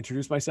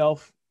 introduced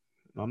myself.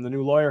 I'm the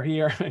new lawyer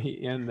here. And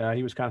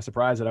he was kind of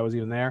surprised that I was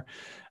even there.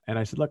 And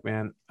I said, look,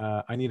 man,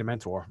 I need a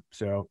mentor.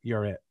 So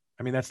you're it.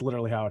 I mean, that's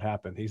literally how it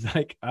happened. He's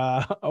like,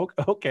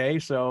 okay,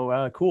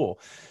 so cool.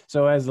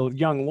 So as a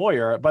young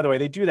lawyer, by the way,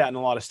 they do that in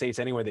a lot of states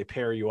anyway. They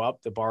pair you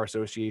up. The Bar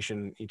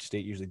Association, each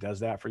state usually does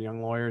that for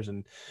young lawyers.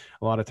 And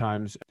a lot of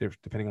times,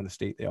 depending on the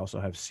state, they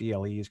also have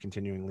CLEs,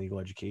 continuing legal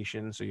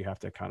education. So you have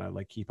to kind of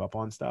like keep up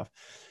on stuff.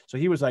 So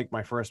he was like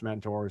my first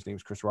mentor. His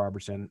name's Chris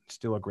Robertson,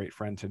 still a great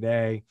friend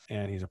today.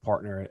 And he's a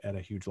partner at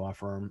a huge law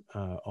firm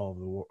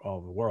all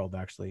over the world,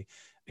 actually.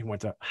 He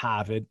went to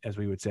Harvard, as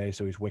we would say.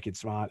 So he's wicked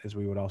smart, as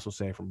we would also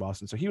say, from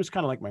Boston. So he was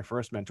kind of like my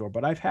first mentor,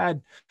 but I've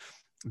had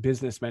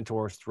business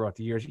mentors throughout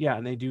the years. Yeah.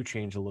 And they do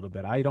change a little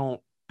bit. I don't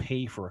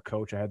pay for a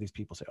coach. I have these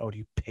people say, oh, do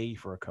you pay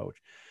for a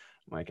coach?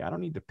 I'm like, I don't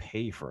need to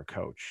pay for a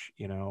coach.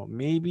 You know,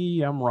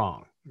 maybe I'm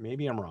wrong.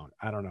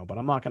 I don't know, but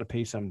I'm not going to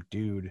pay some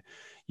dude,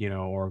 you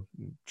know, or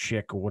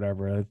chick or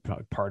whatever.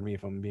 Pardon me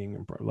if I'm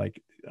being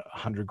like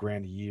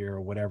 $100,000 a year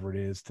or whatever it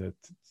is to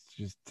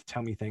just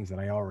tell me things that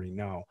I already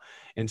know.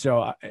 And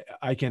so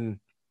I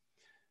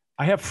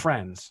have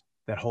friends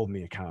that hold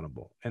me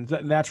accountable. And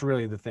that's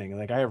really the thing.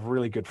 Like I have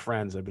really good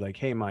friends. I'd be like,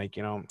 hey, Mike,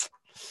 you know,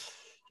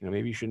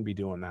 maybe you shouldn't be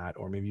doing that,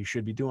 or maybe you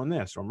should be doing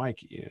this, or Mike,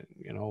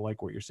 you know,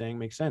 like what you're saying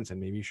makes sense, and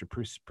maybe you should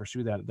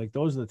pursue that. Like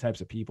those are the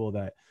types of people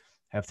that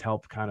have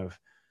helped kind of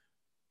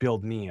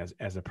build me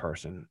as a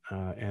person,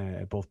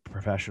 and both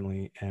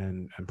professionally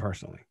and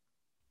personally.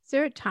 Is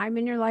there a time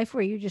in your life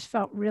where you just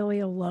felt really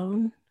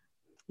alone?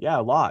 Yeah,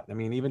 a lot. I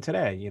mean, even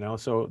today, you know,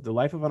 so the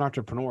life of an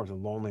entrepreneur is a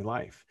lonely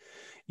life.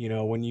 You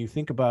know, when you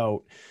think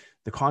about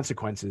the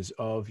consequences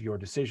of your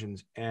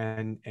decisions,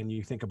 and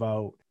you think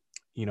about,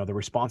 you know, the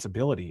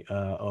responsibility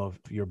of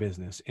your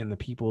business, and the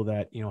people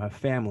that, you know, have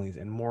families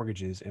and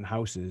mortgages and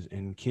houses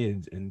and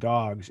kids and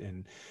dogs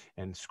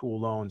and school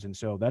loans. And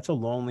so that's a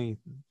lonely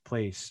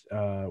place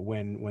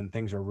when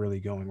things are really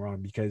going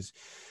wrong, because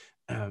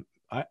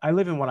I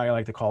live in what I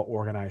like to call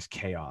organized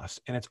chaos.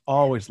 And it's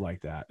always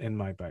like that in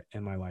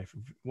my life.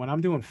 When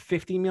I'm doing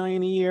 50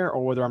 million a year,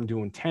 or whether I'm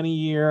doing 10 a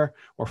year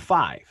or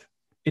 5,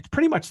 it's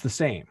pretty much the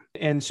same.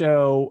 And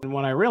so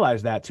when I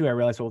realized that too, I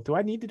realized, well, do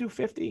I need to do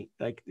 50?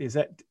 Like, is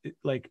that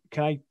like,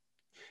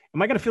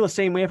 am I going to feel the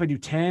same way if I do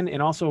 10?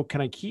 And also, can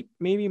I keep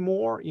maybe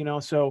more, you know?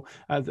 So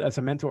as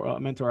a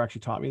mentor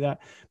actually taught me that.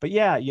 But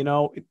yeah, you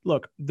know,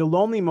 look, the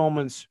lonely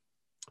moments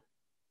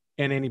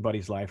in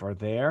anybody's life are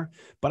there,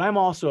 but I'm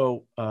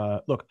also,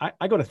 look,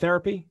 I go to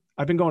therapy.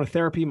 I've been going to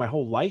therapy my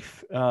whole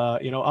life.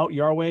 Out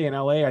your way in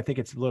LA, I think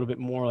it's a little bit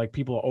more like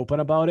people are open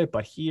about it.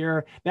 But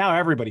here now,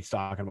 everybody's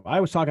talking about it. I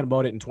was talking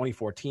about it in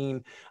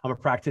 2014. I'm a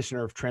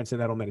practitioner of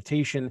transcendental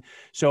meditation.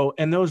 So,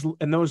 in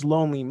those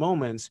lonely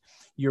moments,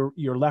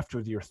 you're left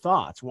with your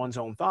thoughts, one's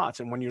own thoughts.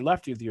 And when you're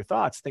left with your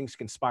thoughts, things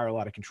can spiral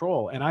out of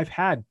control. And I've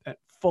had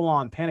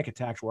full-on panic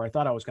attacks where I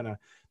thought I was going to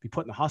be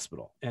put in the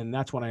hospital. And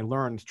that's when I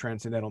learned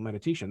transcendental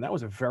meditation. That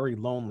was a very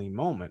lonely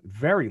moment.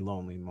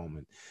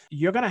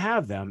 You're going to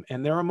have them.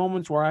 And there are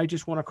moments where I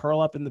just want to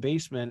curl up in the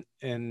basement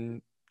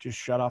and just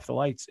shut off the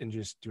lights and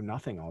just do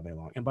nothing all day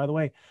long. And by the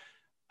way,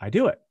 I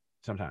do it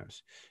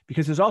sometimes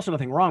because there's also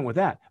nothing wrong with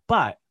that.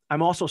 But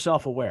I'm also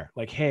self-aware.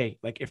 Like, hey,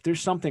 like if there's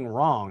something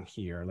wrong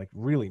here, like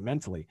really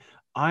mentally,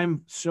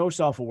 I'm so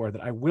self-aware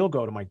that I will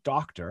go to my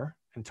doctor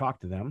and talk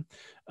to them.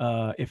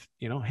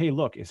 Hey,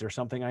 look, is there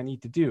something I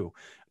need to do?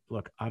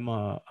 Look, I'm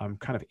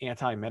kind of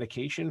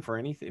anti-medication for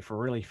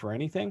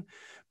anything.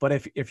 But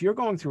if you're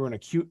going through an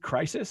acute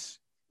crisis,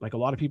 like a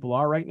lot of people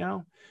are right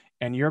now,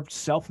 and you're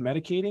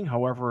self-medicating,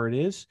 however it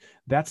is,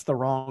 that's the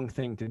wrong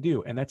thing to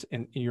do. And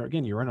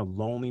you're in a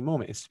lonely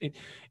moment.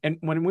 And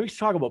when we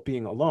talk about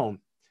being alone,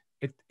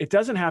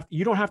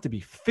 you don't have to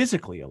be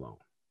physically alone,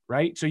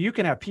 right? So you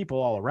can have people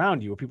all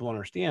around you, people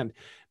understand,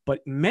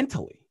 but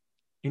mentally,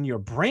 in your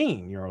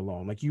brain, you're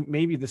alone. Like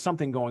maybe there's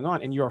something going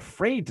on and you're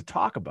afraid to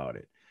talk about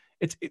it.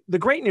 The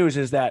great news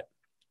is that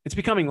it's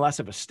becoming less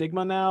of a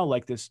stigma now,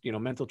 like this,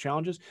 mental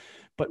challenges.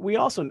 But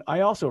I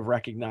also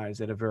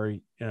recognize at a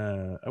very,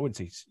 I wouldn't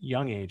say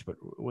young age, but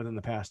within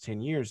the past 10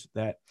 years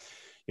that,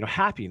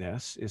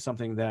 happiness is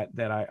something that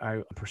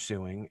I'm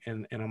pursuing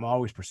and I'm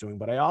always pursuing.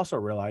 But I also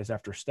realized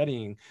after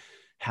studying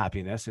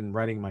happiness and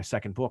writing my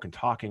second book and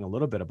talking a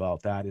little bit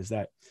about that is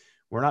that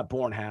we're not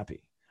born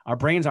happy. Our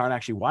brains aren't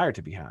actually wired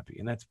to be happy.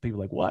 And that's people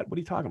like, what are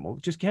you talking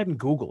about? Just go ahead and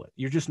Google it.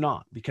 You're just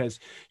not, because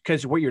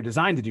what you're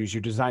designed to do is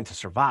you're designed to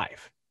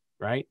survive,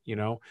 right?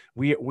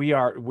 We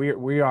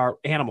are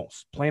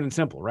animals, plain and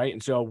simple. Right.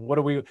 And so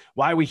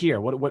why are we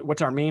here?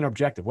 What's our main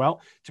objective?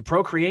 Well, to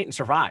procreate and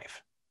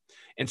survive.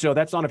 And so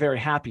that's not a very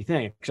happy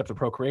thing, except the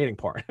procreating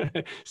part.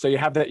 So you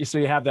have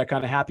that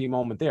kind of happy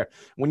moment there.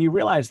 When you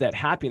realize that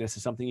happiness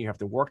is something you have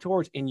to work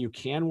towards and you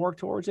can work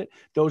towards it,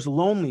 those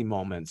lonely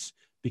moments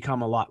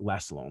become a lot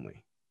less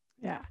lonely.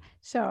 Yeah.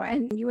 So,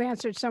 and you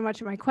answered so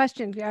much of my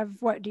question of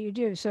what do you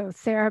do? So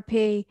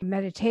therapy,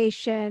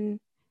 meditation,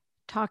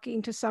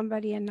 talking to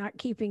somebody and not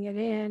keeping it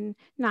in,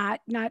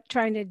 not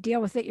trying to deal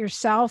with it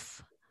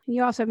yourself.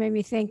 You also made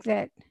me think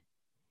that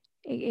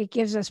it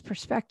gives us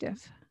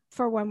perspective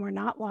for when we're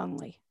not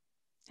lonely,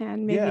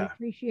 and maybe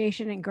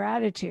appreciation and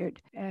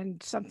gratitude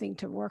and something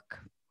to work.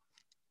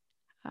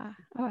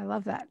 I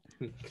love that.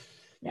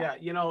 Yeah.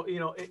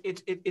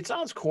 It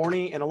sounds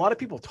corny and a lot of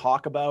people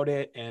talk about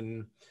it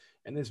and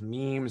there's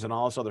memes and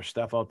all this other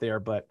stuff out there,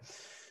 but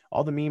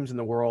all the memes in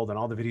the world and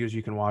all the videos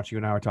you can watch, you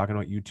and I were talking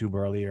about YouTube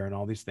earlier and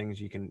all these things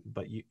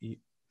but you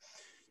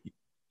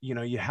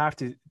have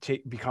to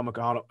become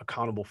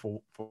accountable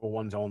for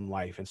one's own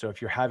life. And so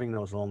if you're having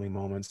those lonely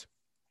moments,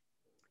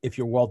 if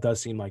your world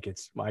does seem like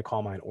I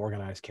call mine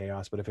organized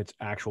chaos, but if it's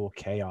actual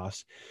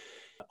chaos,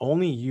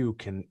 only you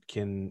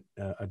can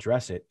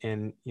address it.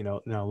 And,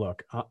 now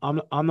look,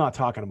 I'm not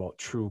talking about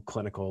true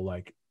clinical,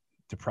 like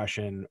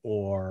depression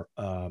or,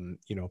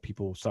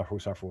 people who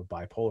suffer with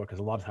bipolar, because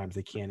a lot of times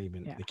they can't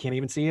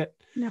even see it.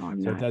 No,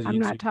 I'm not. I'm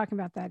not talking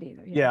about that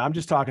either. Yeah. I'm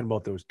just talking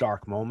about those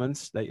dark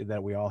moments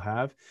that we all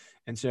have.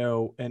 And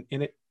so, and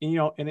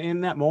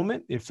in that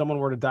moment, if someone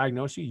were to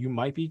diagnose you, you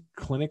might be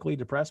clinically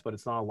depressed, but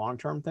it's not a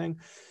long-term thing.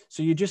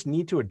 So you just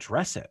need to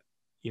address it,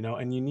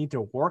 and you need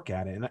to work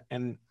at it.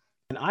 And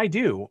I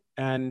do.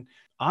 And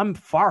I'm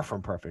far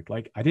from perfect.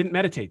 Like I didn't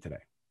meditate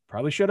today.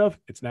 Probably should have.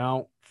 It's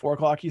now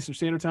 4:00 Eastern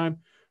Standard Time.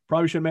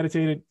 Probably should have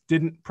meditated.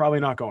 Didn't, probably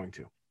not going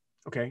to.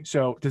 Okay.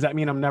 So does that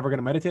mean I'm never going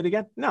to meditate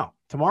again? No.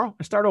 Tomorrow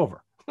I start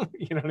over.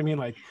 You know what I mean?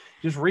 Like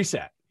just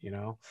reset,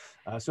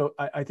 So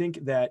I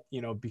think that,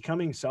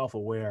 becoming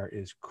self-aware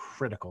is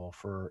critical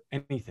for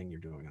anything you're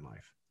doing in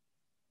life.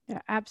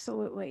 Yeah,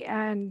 absolutely.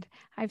 And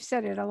I've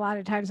said it a lot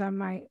of times on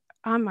my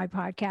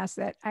podcast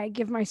that I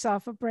give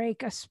myself a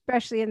break,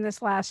 especially in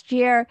this last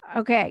year.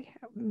 Okay,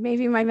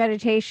 maybe my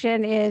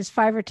meditation is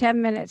 5 or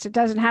 10 minutes. It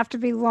doesn't have to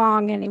be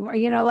long anymore.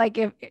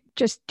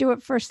 Just do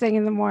it first thing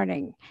in the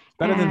morning.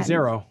 Better than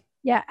zero.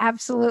 Yeah,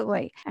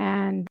 absolutely.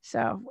 And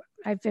so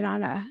I've been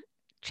on a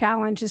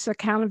challenge, this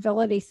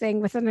accountability thing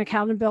with an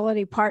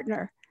accountability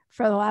partner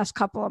for the last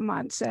couple of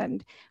months.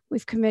 And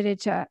we've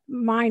committed to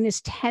mine is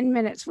 10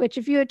 minutes, which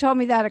if you had told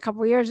me that a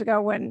couple of years ago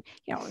when,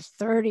 it was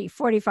 30,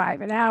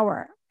 45 an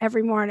hour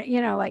every morning,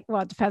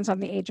 it depends on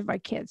the age of my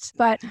kids,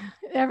 but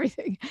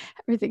everything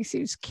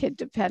seems kid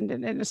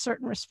dependent in a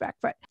certain respect.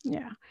 But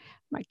yeah,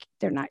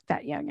 they're not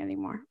that young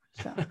anymore.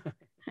 So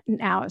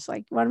now it's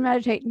like, want to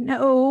meditate?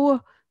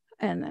 No.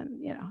 And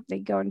then, they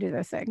go and do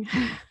their thing.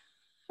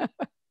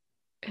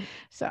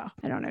 So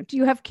I don't know. Do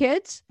you have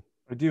kids?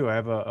 I do. I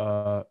have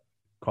a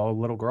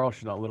little girl.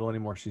 She's not little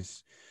anymore.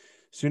 She's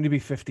soon to be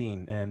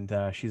 15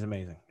 and she's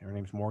amazing. Her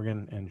name's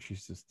Morgan and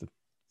she's just the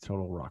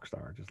total rock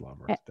star. Just love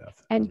her A- to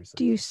death. And Obviously.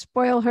 do you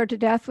spoil her to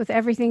death with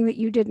everything that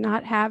you did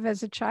not have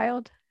as a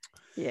child?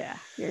 Yeah,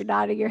 you're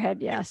nodding your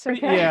head. Yes.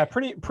 Okay. Yeah,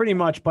 pretty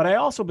much. But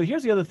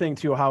here's the other thing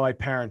too, how I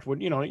parent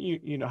would, you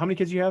know, how many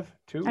kids you have?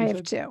 Two, I you have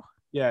said? two.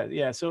 Yeah.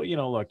 Yeah. So,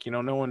 look,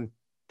 no one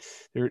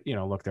there,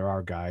 look, there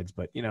are guides,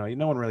 but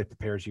no one really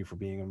prepares you for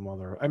being a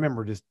mother. I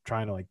remember just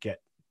trying to like get,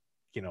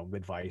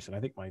 advice. And I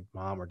think my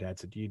mom or dad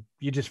said,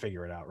 you just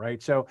figure it out. Right.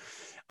 So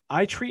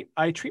I treat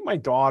my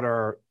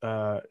daughter,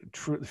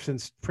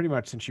 since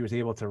she was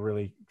able to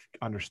really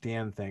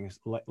understand things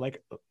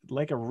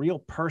like a real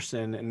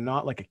person and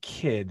not like a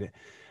kid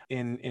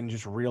in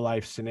just real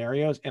life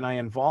scenarios. And I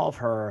involve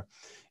her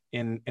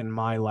in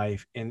my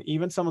life, and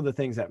even some of the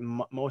things that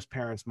most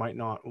parents might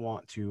not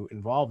want to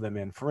involve them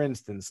in. For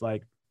instance,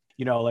 like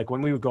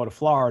when we would go to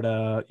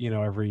Florida,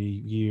 every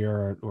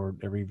year or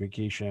every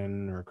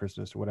vacation or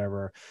Christmas or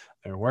whatever,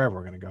 or wherever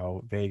we're going to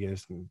go,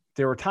 Vegas. And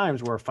there were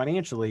times where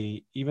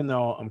financially, even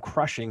though I'm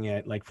crushing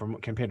it, like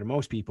compared to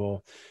most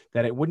people,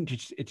 that it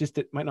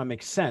might not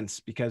make sense,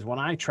 because when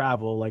I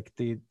travel, like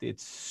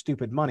it's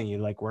stupid money.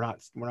 Like we're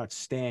not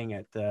staying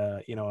at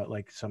at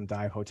like some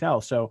dive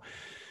hotel. So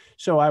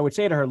I would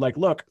say to her, like,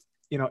 look,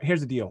 here's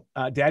the deal.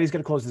 Daddy's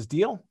going to close this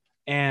deal.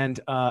 And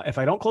if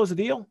I don't close the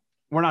deal,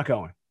 we're not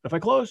going. If I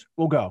close,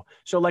 we'll go.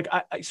 So like,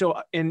 so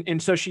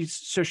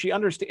she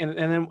understands.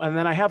 And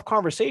then I have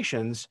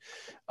conversations,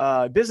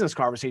 business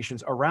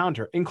conversations around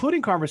her,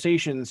 including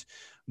conversations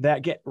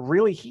that get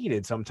really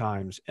heated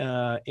sometimes.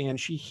 And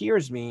she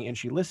hears me and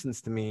she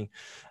listens to me,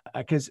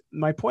 because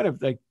my point of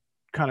like,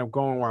 kind of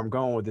going where I'm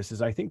going with this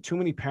is, I think too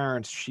many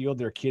parents shield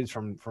their kids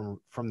from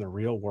the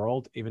real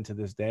world, even to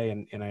this day.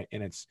 And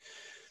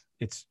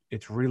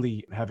it's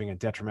really having a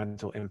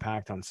detrimental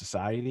impact on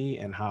society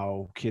and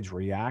how kids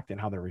react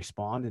and how they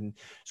respond. And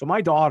so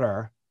my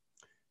daughter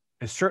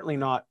has certainly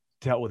not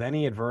dealt with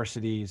any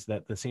adversities,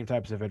 that the same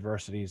types of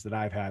adversities that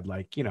I've had,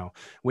 like,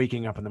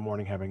 waking up in the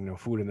morning, having no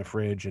food in the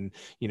fridge, and,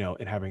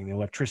 and having the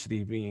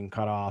electricity being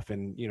cut off,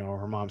 and,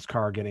 her mom's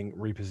car getting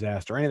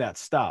repossessed, or any of that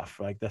stuff,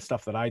 like the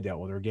stuff that I dealt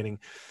with, or getting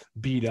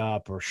beat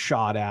up or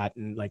shot at,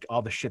 and like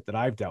all the shit that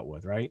I've dealt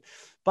with. Right.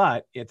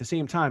 But at the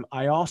same time,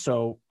 I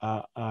also,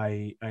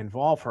 I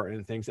involve her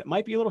in things that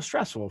might be a little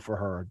stressful for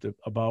her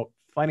about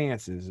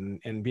finances,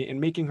 and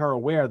making her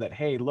aware that,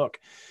 hey, look,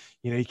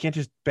 you can't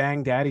just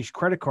bang daddy's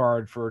credit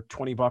card for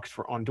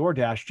 $20 on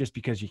DoorDash just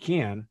because you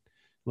can.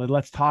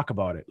 Let's talk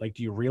about it. Like,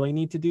 do you really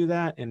need to do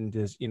that? And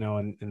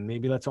and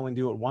maybe let's only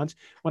do it once.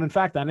 When in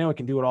fact, I know I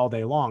can do it all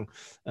day long.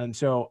 And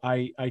so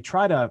I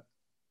try to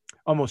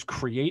almost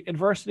create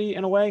adversity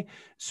in a way.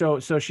 So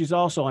she's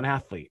also an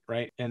athlete,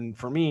 right? And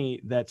for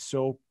me, that's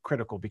so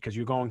critical, because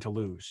you're going to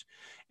lose.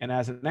 And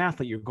as an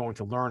athlete, you're going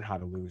to learn how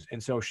to lose.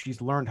 And so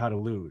she's learned how to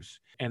lose.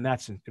 And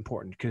that's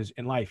important, because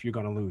in life, you're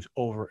going to lose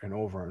over and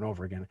over and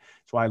over again.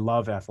 So I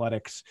love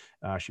athletics.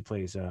 She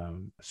plays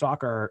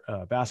soccer,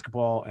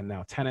 basketball, and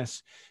now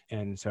tennis.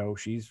 And so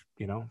she's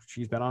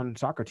been on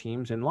soccer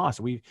teams and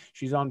lost.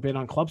 She's been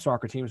on club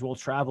soccer teams. We'll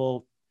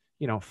travel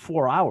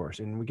 4 hours,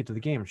 and we get to the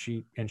game,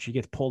 and she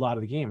gets pulled out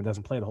of the game and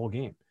doesn't play the whole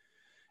game.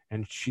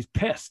 And she's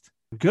pissed.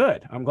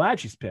 Good. I'm glad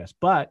she's pissed,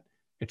 but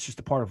it's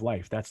just a part of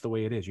life. That's the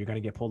way it is. You're going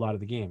to get pulled out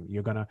of the game.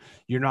 You're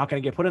not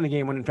going to get put in the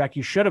game when in fact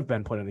you should have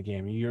been put in the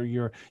game.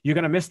 You're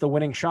going to miss the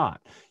winning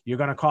shot. You're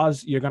going to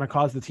cause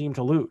the team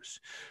to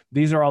lose.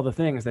 These are all the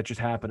things that just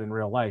happen in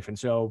real life. And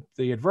so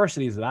the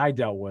adversities that I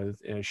dealt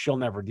with, she'll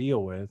never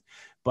deal with,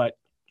 but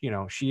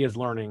she is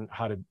learning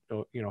how to,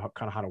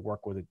 kind of how to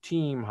work with a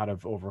team, how to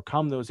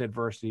overcome those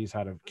adversities,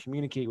 how to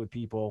communicate with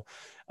people,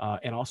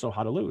 and also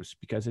how to lose,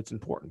 because it's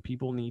important.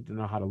 People need to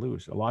know how to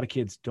lose. A lot of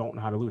kids don't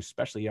know how to lose,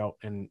 especially out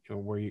in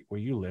where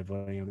you live.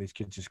 These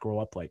kids just grow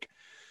up like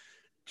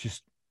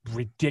just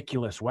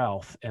ridiculous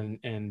wealth,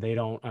 and they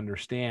don't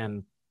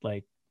understand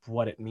like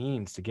what it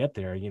means to get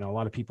there. A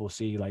lot of people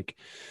see like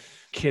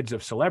kids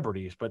of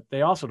celebrities, but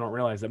they also don't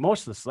realize that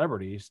most of the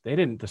celebrities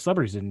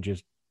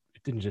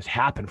didn't just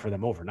happen for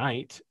them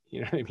overnight. You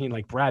know what I mean?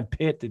 Like Brad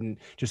Pitt didn't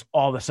just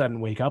all of a sudden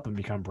wake up and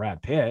become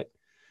Brad Pitt.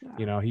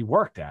 Yeah. He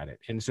worked at it.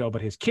 And so,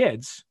 but his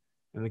kids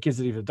and the kids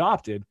that he's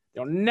adopted,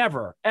 they'll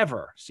never,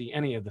 ever see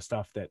any of the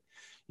stuff that,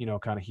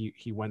 kind of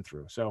he went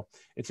through. So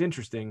it's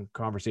interesting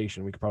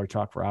conversation. We could probably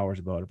talk for hours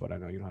about it, but I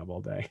know you don't have all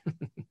day.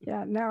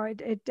 Yeah, no,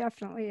 it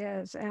definitely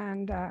is.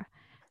 And,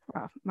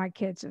 well, my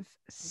kids have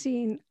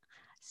seen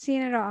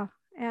it all.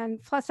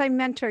 And plus I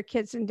mentor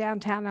kids in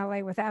downtown LA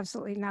with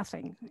absolutely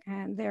nothing,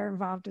 and they're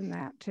involved in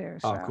that too.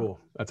 So, oh, cool.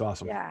 That's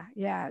awesome.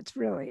 Yeah.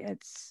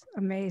 It's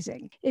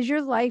amazing. Is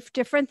your life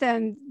different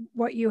than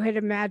what you had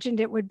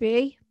imagined it would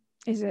be?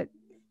 Is it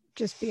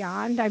just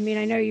beyond? I mean,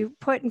 I know you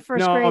put in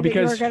first grade that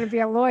you were going to be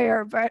a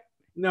lawyer, but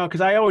no,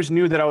 because I always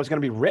knew that I was going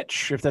to be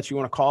rich, if that's what you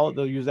want to call it.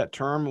 They'll use that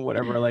term or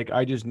whatever. Like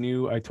I just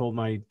knew. I told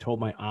my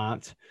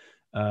aunt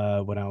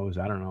when I was,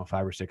 I don't know,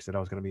 5 or 6, that I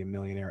was going to be a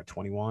millionaire at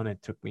 21.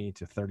 It took me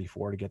to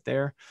 34 to get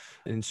there.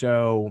 And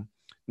so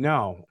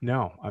No,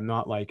 I'm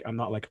not like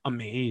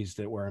amazed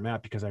at where I'm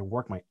at because I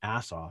work my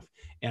ass off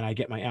and I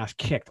get my ass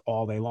kicked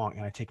all day long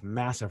and I take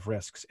massive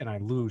risks and I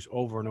lose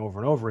over and over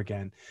and over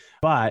again.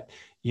 But,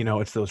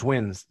 it's those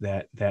wins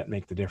that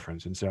make the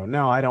difference. And so,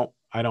 no,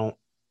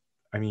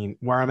 I mean,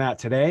 where I'm at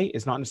today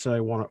is not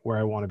necessarily where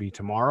I want to be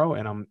tomorrow.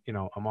 And I'm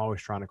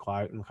always trying to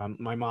climb.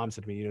 My mom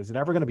said to me, is it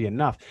ever going to be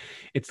enough?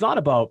 It's not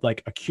about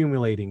like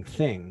accumulating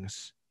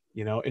things.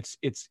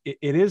 It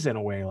is in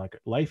a way like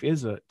life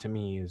is to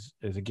me is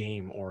a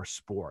game or a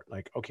sport.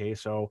 Like, okay,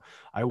 so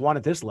I won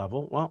at this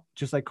level. Well,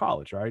 just like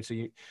college, right? So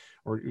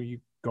you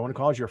go into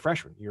college, you're a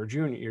freshman, you're a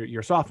junior,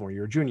 you're a sophomore,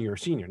 you're a junior, you're a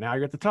senior. Now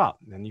you're at the top,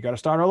 and then you got to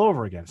start all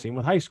over again. Same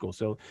with high school.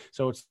 So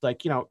it's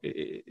like,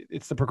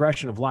 it's the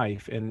progression of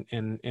life. And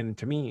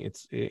to me,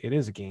 it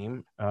is a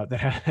game that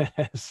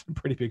has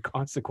pretty big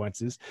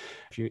consequences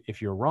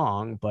if you're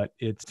wrong, but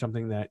it's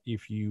something that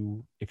if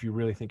you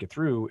really think it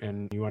through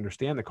and you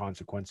understand the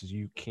consequences,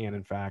 you can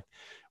in fact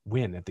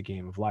win at the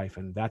game of life.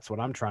 And that's what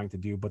I'm trying to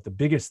do. But the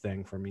biggest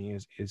thing for me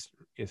is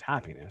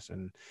happiness.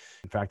 And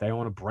in fact, I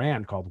own a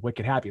brand called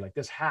Wicked Happy. Like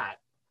this hat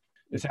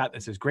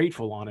that says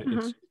grateful on it. Mm-hmm.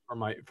 It's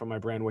from my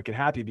brand Wicked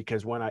Happy,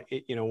 because when I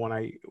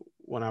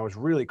was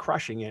really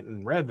crushing it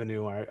in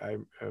revenue, I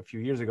a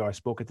few years ago, I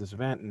spoke at this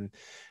event and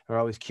there were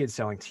all these kids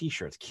selling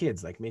t-shirts,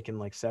 kids like making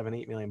like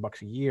 $7-8 million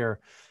a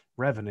year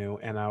revenue.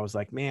 And I was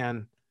like,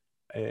 man,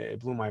 it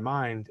blew my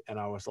mind. And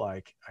I was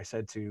like, I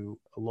said to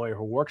a lawyer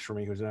who works for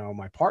me, who's now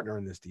my partner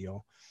in this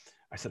deal,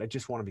 I said, I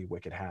just want to be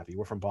wicked happy.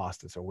 We're from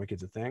Boston, so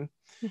wicked's a thing.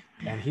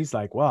 And he's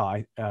like,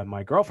 well,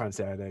 my girlfriend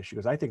said, she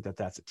goes, I think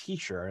that's a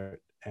t-shirt.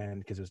 And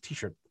because it was a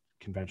t-shirt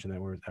convention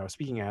that I was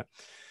speaking at.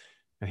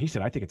 And he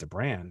said, I think it's a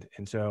brand.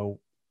 And so,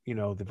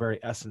 the very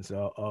essence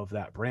of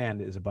that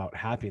brand is about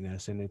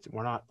happiness. And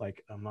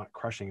I'm not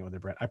crushing it with a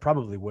brand. I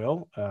probably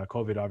will.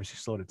 COVID obviously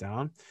slowed it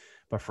down.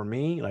 But for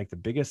me, like the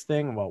biggest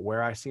thing about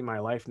where I see my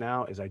life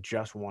now is I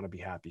just want to be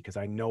happy, because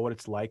I know what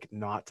it's like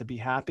not to be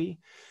happy.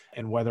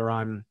 And whether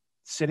I'm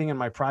sitting in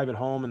my private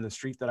home in the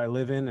street that I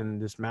live in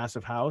this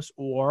massive house,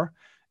 or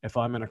if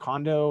I'm in a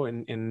condo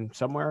in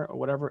somewhere or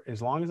whatever,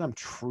 as long as I'm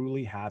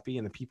truly happy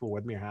and the people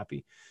with me are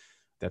happy,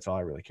 that's all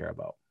I really care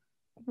about.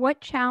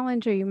 What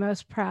challenge are you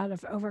most proud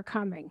of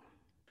overcoming?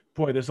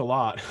 Boy, there's a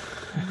lot.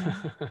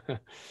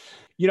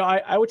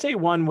 I would say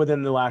one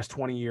within the last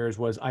 20 years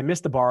was I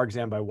missed the bar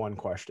exam by one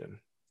question.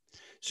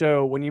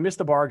 So when you miss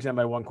the bar exam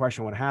by one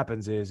question, what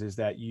happens is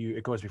that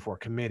it goes before a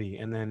committee,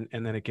 and then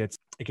it gets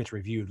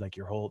reviewed, like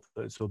your whole.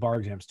 So the bar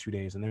exam's 2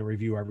 days, and they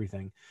review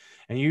everything,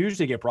 and you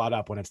usually get brought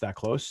up when it's that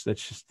close.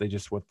 That's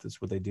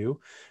what they do,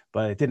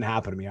 but it didn't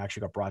happen to me. I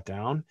actually got brought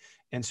down,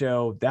 and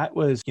so that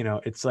was,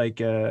 it's like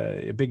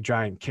a big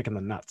giant kick in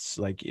the nuts.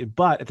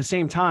 But at the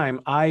same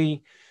time, I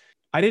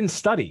didn't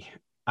study.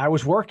 I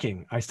was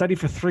working. I studied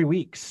for 3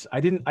 weeks.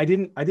 I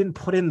didn't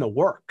put in the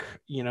work.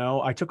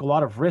 I took a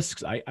lot of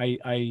risks.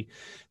 I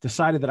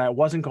decided that I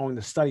wasn't going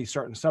to study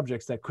certain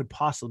subjects that could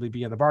possibly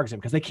be in the bar exam,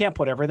 because they can't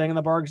put everything in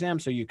the bar exam.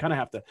 So you kind of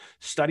have to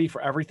study for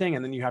everything.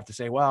 And then you have to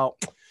say, well,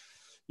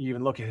 you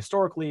even look at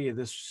historically,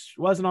 this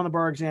wasn't on the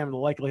bar exam, and the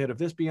likelihood of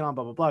this being on,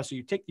 blah, blah, blah. So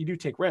you do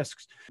take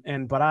risks.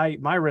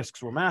 But my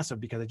risks were massive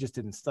because I just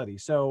didn't study.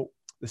 So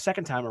the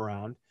second time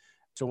around,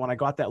 so when I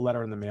got that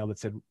letter in the mail that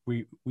said,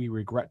 we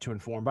regret to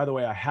inform, by the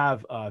way, I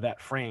have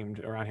that framed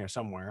around here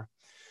somewhere.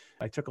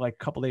 I took like a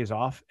couple of days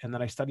off, and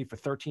then I studied for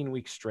 13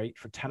 weeks straight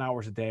for 10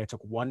 hours a day. I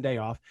took 1 day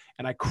off,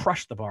 and I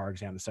crushed the bar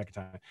exam the second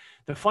time.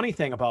 The funny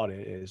thing about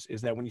it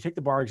is that when you take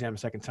the bar exam a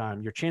second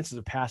time, your chances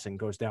of passing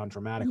goes down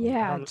dramatically.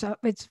 Yeah,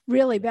 it's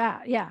really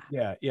bad. Yeah.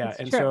 Yeah.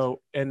 And true.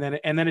 So, and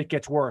then it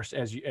gets worse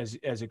as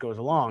it goes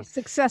along. It's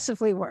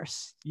successively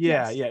worse.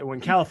 Yeah. Yes. Yeah.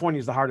 When California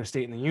is the hardest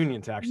state in the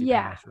union to actually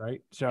pass,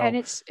 right? So, and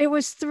it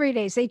was 3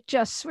 days. They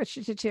just switched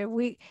it to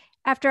 2.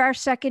 After our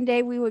second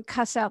day, we would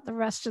cuss out the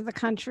rest of the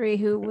country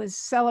who was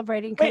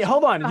celebrating. Wait,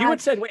 hold on. You had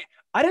said, wait,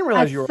 I didn't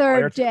realize you were a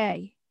lawyer. Third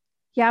day.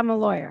 Yeah, I'm a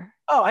lawyer.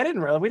 Oh, I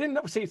didn't realize. We didn't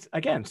know. See,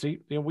 again, so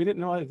we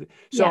didn't know.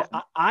 So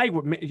yeah. I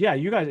would,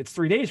 you guys, it's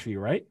 3 days for you,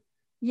 right?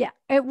 Yeah,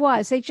 it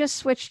was. They just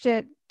switched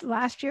it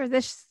last year.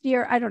 This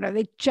year, I don't know.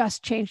 They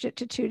just changed it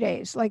to 2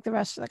 days, like the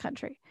rest of the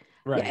country.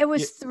 Right. Yeah, it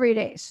was 3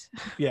 days.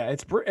 Yeah,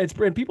 it's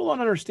and people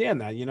don't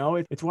understand that.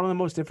 It's one of the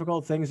most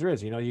difficult things there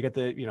is. You get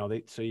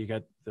you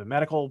got the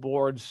medical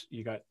boards,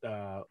 you got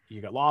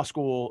law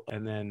school,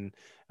 and then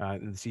the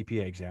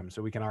CPA exam.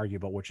 So we can argue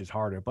about which is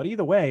harder, but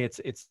either way,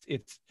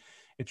 it's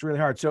really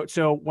hard.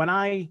 So when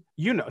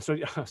so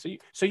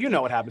you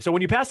know what happens. So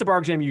when you pass the bar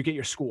exam, you get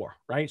your score,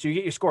 right? So you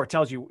get your score. It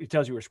tells you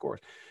your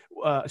scores.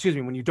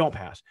 When you don't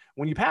pass.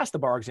 When you pass the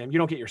bar exam, you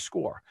don't get your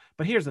score.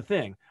 But here's the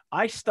thing: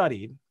 I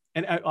studied.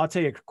 And I'll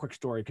tell you a quick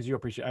story because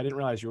I didn't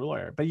realize you were a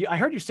lawyer, but I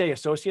heard you say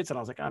associates, and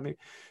I was like,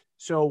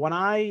 So when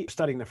I was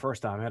studying the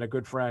first time, I had a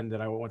good friend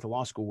that I went to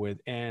law school with,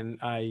 and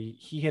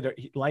he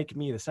like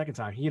me the second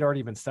time, he had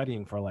already been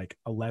studying for like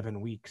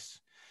 11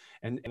 weeks.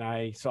 And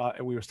I saw,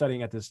 we were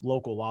studying at this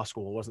local law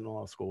school. It wasn't the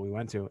law school we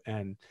went to.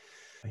 And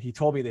he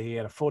told me that he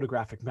had a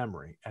photographic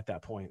memory at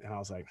that point. And I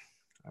was like,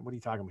 What are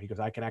you talking about? He goes,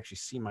 I can actually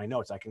see my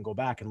notes. I can go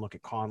back and look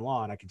at con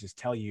law and I can just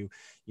tell you,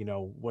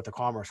 what the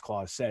Commerce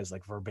Clause says,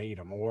 like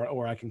verbatim,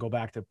 or I can go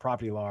back to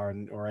property law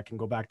or I can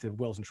go back to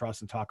wills and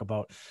trusts and talk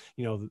about,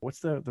 what's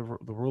the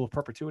rule of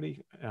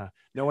perpetuity?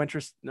 No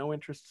interest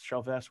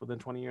shall vest within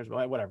 20 years,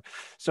 whatever.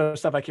 So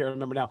stuff I can't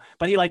remember now,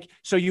 but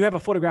so you have a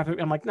photograph of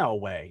me? I'm like, no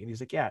way. And he's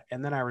like, yeah.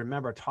 And then I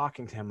remember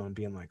talking to him and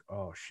being like,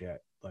 oh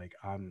shit, like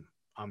I'm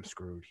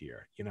screwed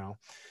here,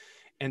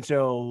 And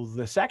so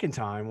the second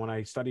time when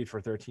I studied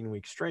for 13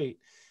 weeks straight,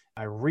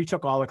 I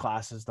retook all the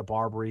classes, the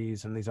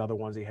Barbries and these other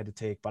ones that you had to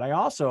take. But I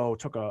also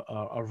took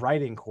a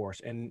writing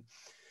course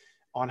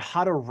on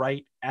how to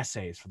write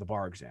essays for the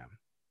bar exam,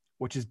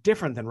 which is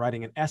different than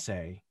writing an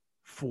essay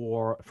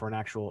for an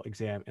actual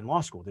exam in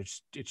law school.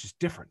 It's just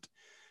different.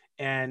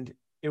 And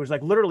it was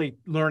like literally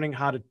learning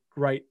how to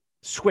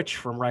switch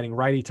from writing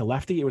righty to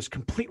lefty. It was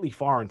completely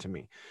foreign to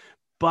me.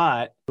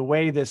 But the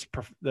way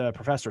the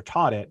professor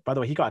taught it, by the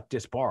way, he got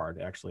disbarred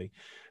actually,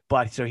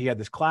 but so he had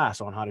this class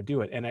on how to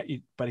do it.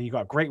 But he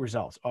got great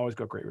results, always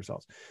got great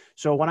results.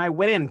 So when I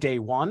went in day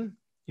one,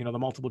 the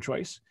multiple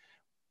choice,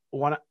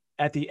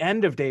 at the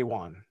end of day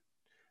one,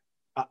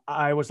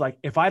 I was like,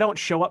 if I don't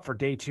show up for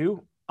day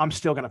two, I'm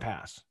still going to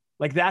pass.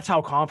 Like, that's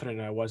how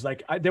confident I was.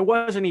 Like there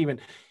was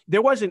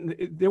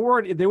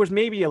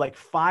maybe like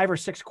 5 or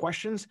 6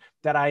 questions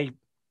that I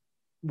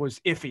was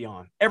iffy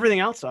on.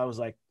 Everything else, I was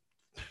like,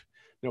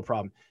 no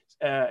problem.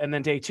 And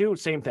then day two,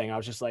 same thing. I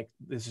was just like,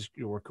 this is,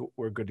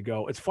 we're good to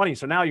go. It's funny.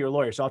 So now you're a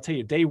lawyer. So I'll tell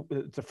you,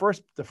 the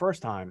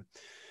first time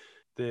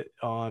the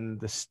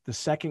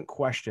second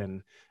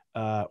question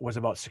was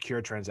about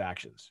secure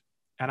transactions.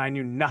 And I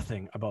knew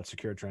nothing about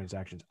secure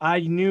transactions.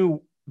 I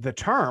knew the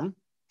term,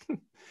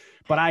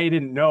 but I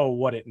didn't know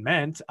what it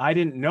meant. I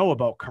didn't know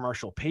about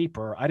commercial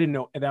paper. I didn't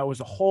know that was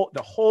the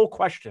whole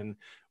question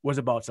was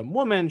about some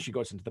woman. She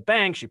goes into the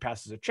bank, she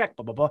passes a check,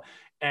 blah, blah, blah.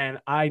 And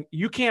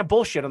you can't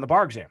bullshit on the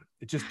bar exam.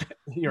 It's just,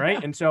 you're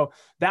right. And so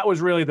that was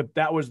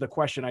the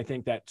question I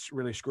think that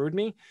really screwed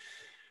me.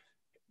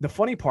 The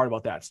funny part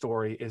about that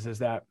story is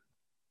that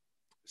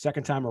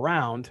second time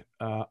around,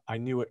 I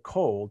knew it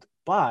cold,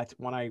 but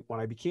when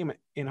I became an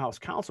in-house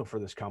counsel for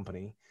this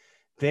company,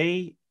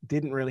 they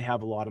didn't really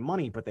have a lot of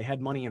money, but they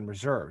had money in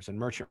reserves and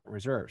merchant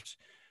reserves.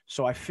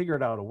 So I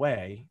figured out a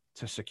way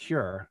to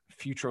secure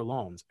future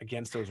loans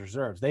against those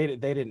reserves. They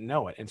didn't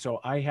know it. And so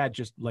I had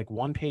just like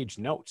 1-page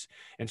notes.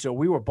 And so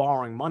we were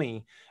borrowing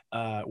money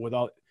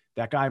without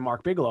that guy,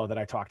 Mark Bigelow, that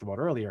I talked about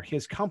earlier.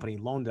 His company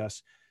loaned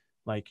us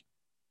like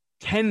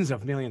tens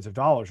of millions of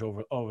dollars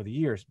over the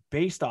years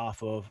based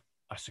off of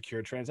a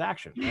secured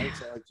transaction.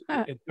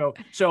 Right.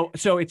 So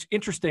it's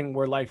interesting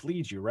where life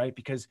leads you, right?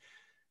 Because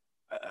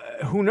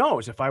who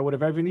knows if I would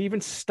have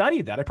even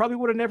studied that. I probably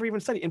would have never even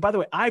studied. And by the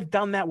way, I've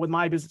done that with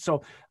my business.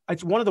 So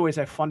it's one of the ways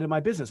I funded my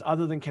business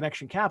other than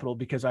Connection Capital,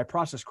 because I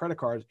process credit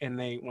cards and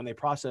when they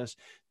process,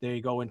 they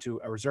go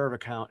into a reserve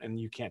account and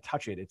you can't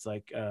touch it. It's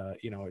like,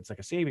 it's like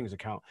a savings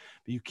account,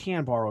 but you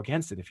can borrow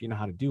against it if you know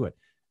how to do it.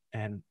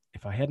 And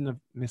if I hadn't have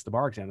missed the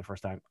bar exam the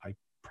first time, I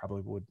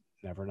probably would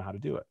never know how to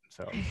do it.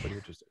 So it's pretty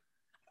interesting.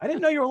 I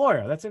didn't know you were a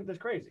lawyer. That's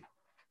crazy.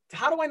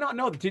 How do I not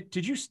know?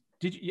 Did you,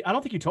 I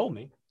don't think you told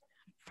me.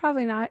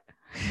 Probably not.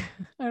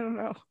 I don't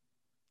know.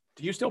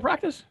 Do you still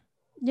practice?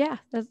 Yeah,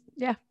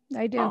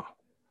 I do.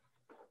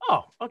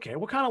 Oh, okay.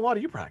 What kind of law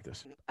do you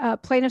practice?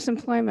 Plaintiff's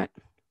employment.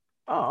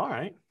 Oh, all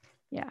right.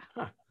 Yeah.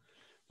 Huh.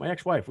 My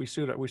ex-wife, we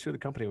sued the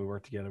company we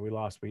worked together. We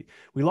lost.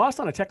 We lost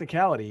on a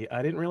technicality.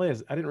 I didn't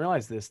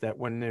realize this, that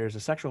when there's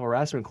a sexual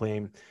harassment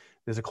claim,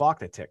 there's a clock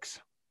that ticks.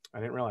 I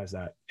didn't realize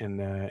that.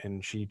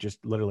 And she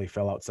just literally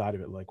fell outside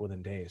of it like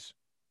within days.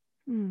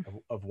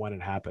 Of when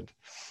it happened.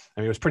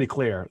 I mean, it was pretty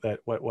clear that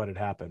what had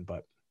happened,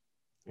 but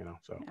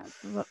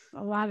so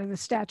a lot of the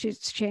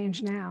statutes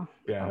change now.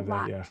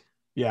 Yeah.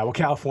 Well,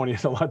 California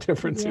is a lot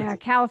different too. Yeah,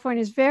 California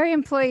is very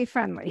employee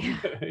friendly.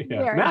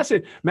 Yeah,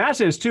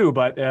 Mass is too,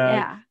 but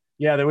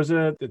there was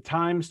the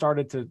time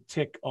started to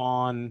tick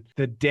on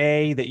the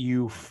day that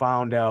you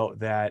found out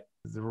that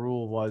the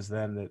rule was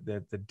then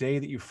that the day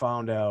that you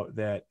found out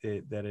that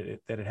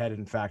it had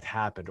in fact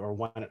happened, or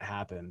when it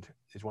happened,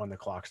 is when the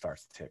clock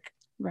starts to tick.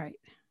 Right.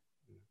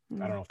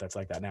 I don't know if that's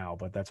like that now,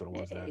 but that's what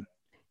it was then.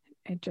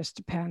 It just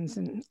depends.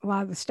 And a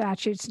lot of the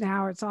statutes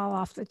now, it's all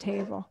off the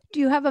table. Do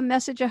you have a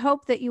message of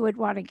hope that you would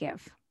want to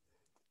give?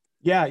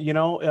 Yeah.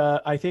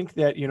 I think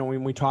that,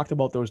 when we talked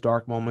about those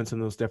dark moments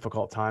and those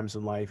difficult times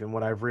in life, and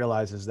what I've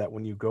realized is that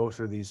when you go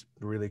through these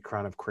really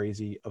kind of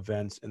crazy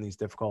events and these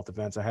difficult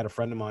events, I had a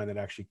friend of mine that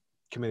actually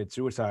committed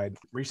suicide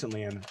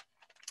recently. And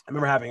I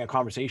remember having a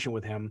conversation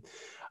with him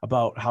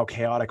about how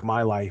chaotic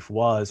my life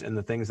was and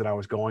the things that I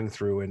was going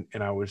through. And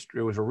it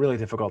was a really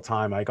difficult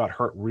time. I got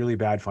hurt really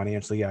bad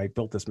financially. I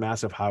built this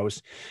massive house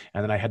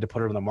and then I had to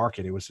put it on the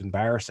market. It was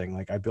embarrassing.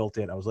 Like, I built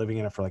it, I was living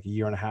in it for like a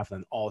year and a half. And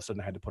then all of a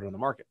sudden I had to put it on the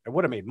market. I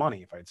would have made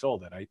money if I had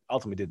sold it. I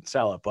ultimately didn't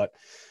sell it, but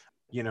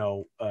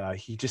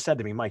he just said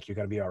to me, Mike, you're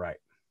going to be all right.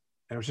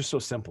 And it was just so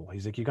simple.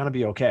 He's like, you're going to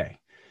be okay.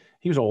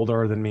 He was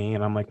older than me.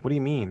 And I'm like, what do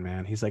you mean,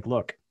 man? He's like,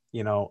 look,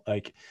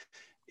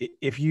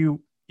 if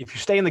you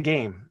stay in the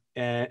game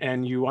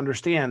and you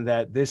understand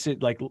that this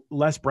is like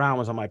Les Brown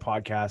was on my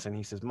podcast and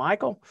he says,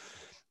 Michael,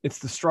 it's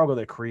the struggle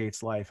that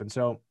creates life. And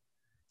so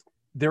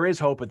there is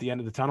hope at the end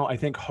of the tunnel. I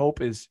think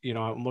hope is,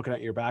 I'm looking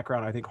at your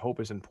background. I think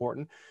hope is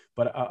important,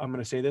 but I'm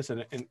going to say this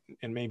and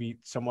maybe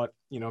somewhat,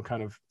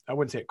 kind of, I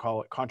wouldn't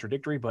call it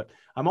contradictory, but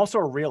I'm also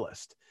a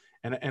realist.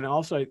 And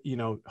also,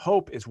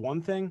 hope is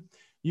one thing.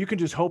 You can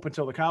just hope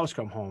until the cows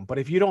come home. But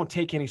if you don't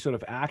take any sort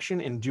of action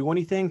and do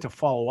anything to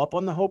follow up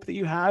on the hope that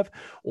you have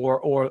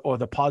or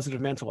the positive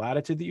mental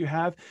attitude that you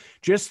have,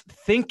 just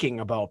thinking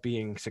about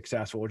being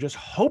successful or just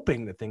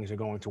hoping that things are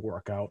going to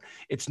work out,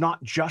 it's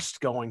not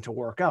just going to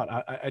work out.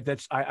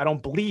 I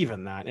don't believe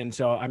in that. And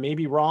so I may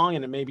be wrong,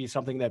 and it may be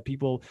something that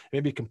people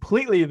may be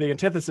completely the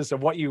antithesis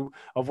of what you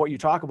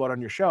talk about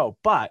on your show.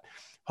 But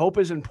hope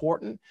is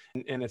important,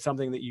 and it's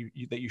something that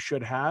you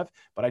should have.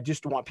 But I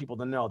just want people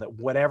to know that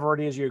whatever it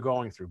is you're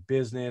going through,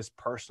 business,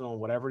 personal,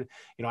 whatever,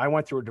 I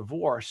went through a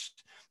divorce,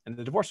 and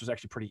the divorce was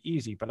actually pretty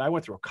easy, but I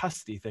went through a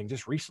custody thing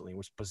just recently. It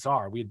was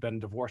bizarre. We had been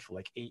divorced for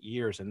like 8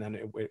 years, and then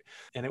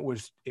it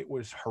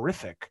was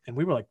horrific. And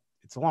we were like,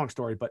 it's a long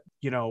story, but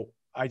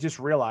I just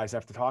realized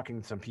after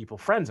talking to some people,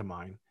 friends of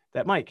mine,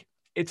 that Mike,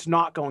 it's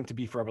not going to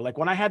be forever. Like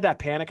when I had that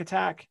panic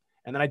attack,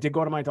 and then I did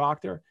go to my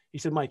doctor, he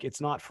said, Mike,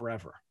 it's not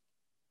forever.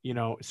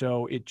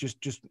 So it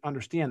just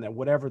understand that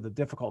whatever the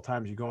difficult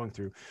times you're going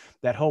through,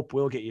 that hope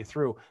will get you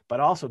through. But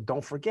also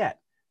don't forget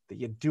that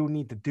you do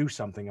need to do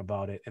something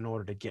about it in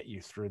order to get you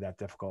through that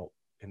difficult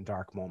and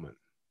dark moment.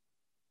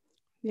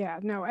 Yeah,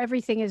 no,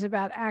 everything is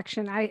about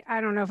action. I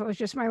don't know if it was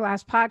just my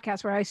last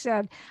podcast where I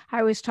said,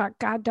 I was taught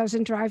God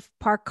doesn't drive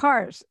parked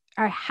cars.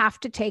 I have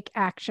to take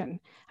action.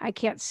 I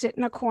can't sit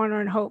in a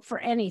corner and hope for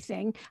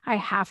anything.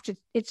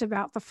 It's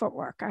about the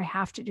footwork. I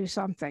have to do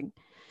something.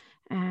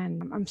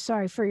 And I'm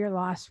sorry for your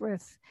loss.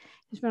 There's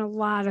been a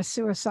lot of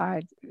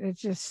suicide.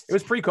 It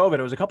was pre-COVID.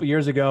 It was a couple of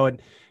years ago,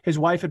 and his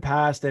wife had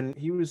passed, and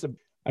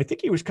I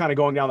think he was kind of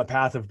going down the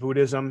path of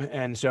Buddhism.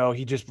 And so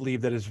he just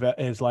believed that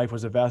his life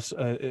was a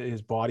vessel,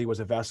 his body was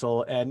a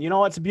vessel. And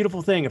it's a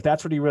beautiful thing. If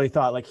that's what he really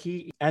thought, like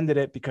he ended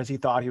it because he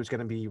thought he was going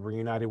to be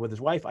reunited with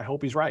his wife. I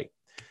hope he's right.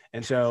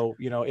 And so,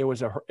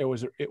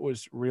 it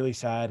was really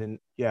sad, and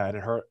yeah, and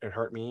it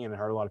hurt me, and it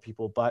hurt a lot of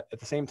people. But at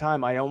the same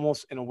time, I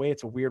almost, in a way,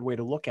 it's a weird way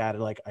to look at it.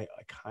 Like I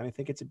kind of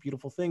think it's a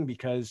beautiful thing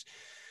because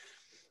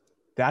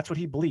that's what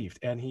he believed.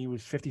 And he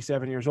was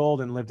 57 years old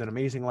and lived an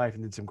amazing life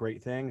and did some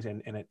great things.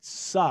 And it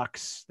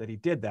sucks that he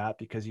did that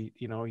because he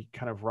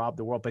kind of robbed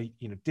the world, but he,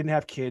 didn't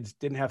have kids,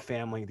 didn't have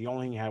family. The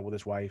only thing he had was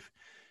his wife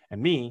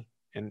and me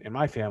and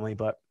my family,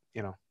 but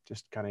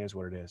just kind of is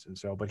what it is. And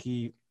so, but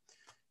he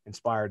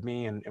inspired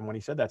me. And when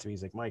he said that to me,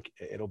 he's like, Mike,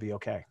 it'll be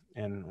okay.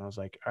 And I was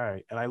like, all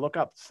right. And I look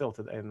up still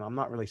and I'm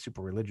not really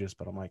super religious,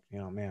 but I'm like,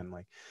 man,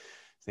 like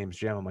his name's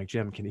Jim. I'm like,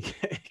 Jim, can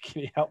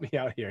you help me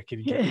out here? Can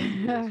you get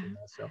me this?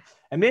 So,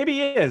 and maybe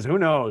he is, who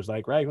knows?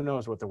 Like, right. Who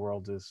knows what the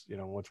world is,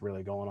 what's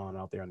really going on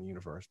out there in the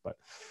universe, but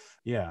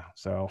yeah.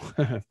 So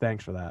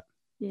thanks for that.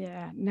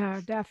 Yeah,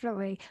 no,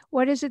 definitely.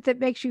 What is it that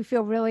makes you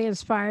feel really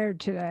inspired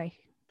today?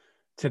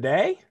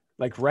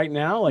 Like right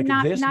now, like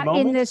not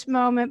in this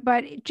moment,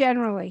 but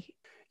generally.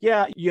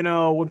 Yeah.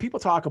 When people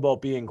talk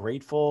about being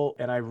grateful,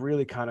 and I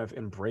really kind of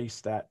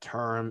embraced that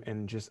term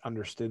and just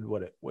understood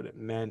what it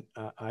meant,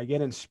 I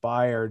get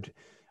inspired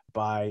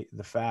by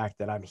the fact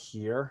that I'm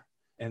here,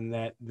 and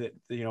that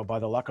by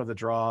the luck of the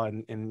draw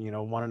and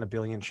 1 in a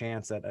billion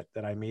chance that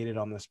I made it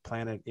on this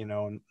planet,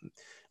 and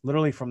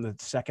literally from the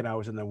second I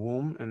was in the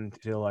womb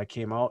until I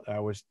came out,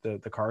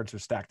 the cards were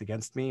stacked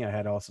against me. I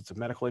had all sorts of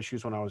medical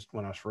issues when I was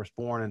first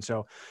born. And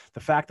so the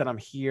fact that I'm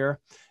here,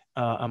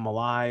 I'm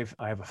alive,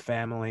 I have a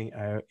family,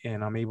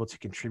 and I'm able to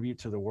contribute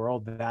to the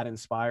world, that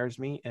inspires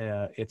me.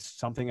 It's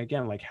something,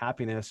 again, like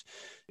happiness,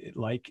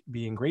 like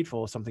being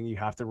grateful, is something you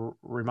have to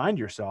remind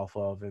yourself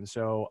of. And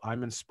so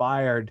I'm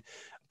inspired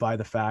by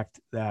the fact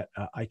that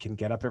I can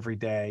get up every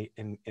day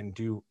and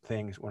do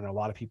things when a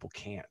lot of people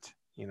can't.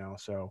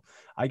 So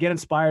I get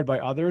inspired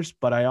by others,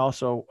 but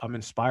I'm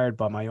inspired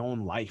by my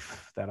own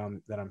life, that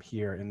I'm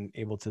here and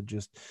able to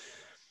just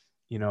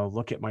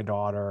look at my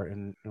daughter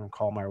and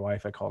call my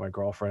wife, I call my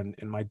girlfriend,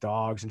 and my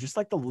dogs, and just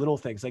like the little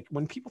things. Like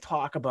when people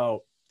talk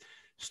about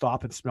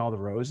stop and smell the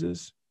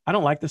roses, I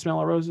don't like the smell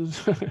of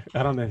roses.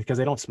 I don't know, because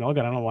they don't smell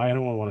good. I don't know why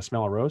anyone would want to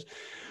smell a rose.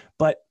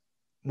 But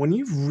when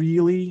you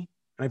really,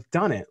 and I've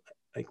done it,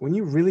 like when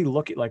you really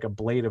look at like a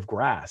blade of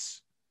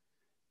grass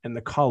and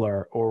the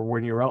color, or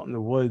when you're out in the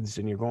woods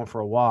and you're going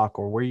for a walk,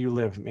 or where you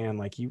live, man,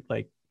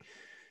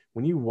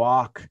 when you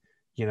walk,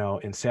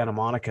 in Santa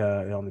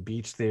Monica on the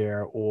beach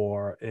there,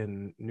 or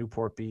in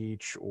Newport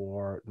Beach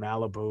or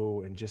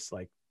Malibu, and just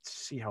like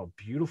see how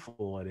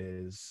beautiful it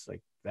is,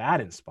 like that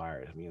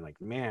inspires me. Like,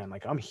 man,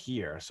 like I'm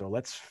here, so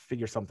let's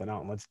figure something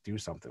out and let's do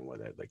something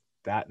with it. Like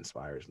that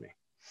inspires me.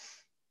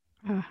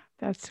 Oh,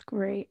 that's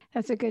great.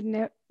 That's a good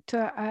note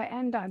to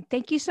end on.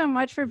 Thank you so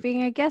much for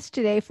being a guest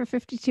today for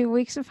 52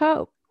 Weeks of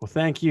Hope. Well,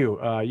 thank you.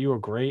 You were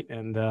great,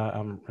 and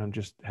I'm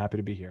just happy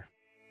to be here.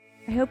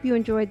 I hope you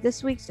enjoyed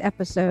this week's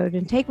episode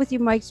and take with you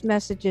Mike's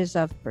messages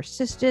of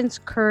persistence,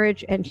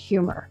 courage, and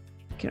humor.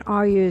 can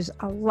all use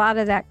a lot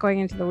of that going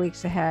into the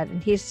weeks ahead.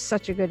 And he's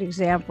such a good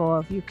example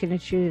of you can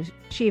achieve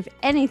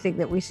anything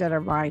that we set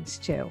our minds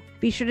to.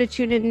 Be sure to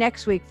tune in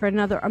next week for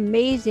another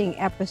amazing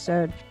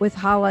episode with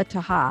Hala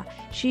Taha.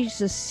 She's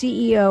the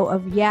CEO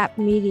of Yap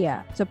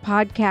Media. It's a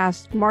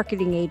podcast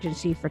marketing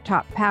agency for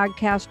top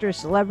podcasters,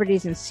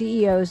 celebrities, and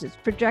CEOs. It's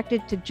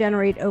projected to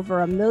generate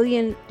over $1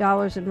 million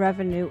in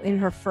revenue in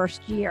her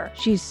first year.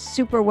 She's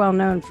super well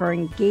known for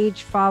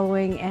engaged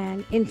following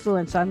and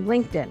influence on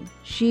LinkedIn.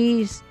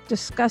 She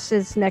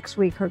discusses next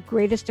week her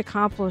greatest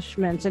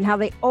accomplishments and how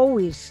they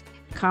always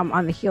come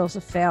on the heels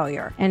of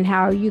failure, and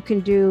how you can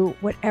do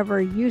whatever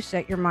you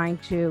set your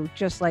mind to,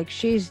 just like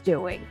she's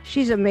doing.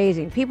 She's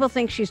amazing. People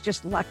think she's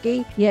just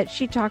lucky, yet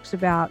she talks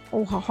about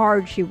how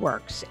hard she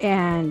works,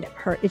 and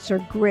it's her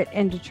grit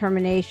and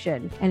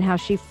determination, and how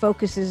she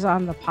focuses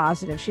on the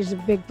positive. She's a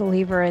big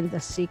believer in The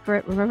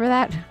Secret. Remember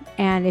that?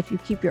 And if you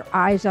keep your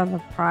eyes on the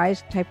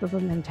prize type of a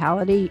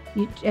mentality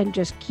and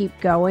just keep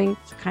going,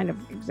 it's kind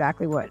of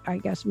exactly what I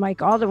guess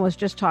Mike Alden was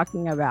just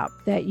talking about,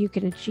 that you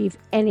can achieve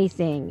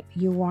anything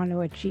you want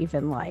to achieve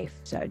in life.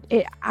 So,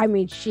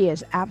 she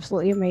is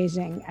absolutely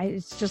amazing.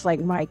 It's just like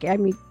Mike.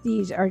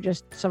 These are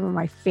just some of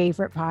my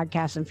favorite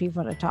podcasts and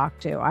people to talk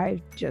to.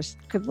 I just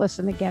could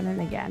listen again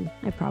and again.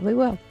 I probably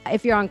will.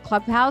 If you're on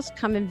Clubhouse,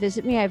 come and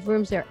visit me. I have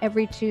rooms there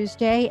every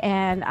Tuesday,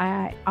 and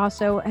I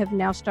also have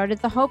now started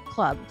the Hope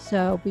Club.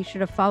 So be sure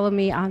to follow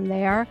me on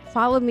there.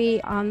 Follow me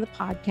on the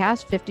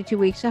podcast, 52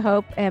 Weeks of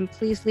Hope, and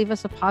please leave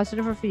us a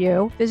positive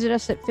review. Visit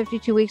us at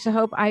 52 Weeks of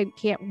Hope. I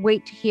can't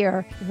wait to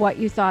hear what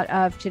you thought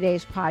of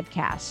today's podcast.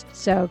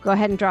 So go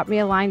ahead and drop me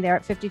a line there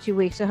at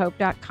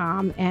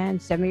 52weeksofhope.com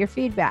and send me your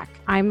feedback.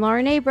 I'm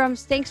Lauren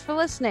Abrams. Thanks for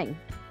listening.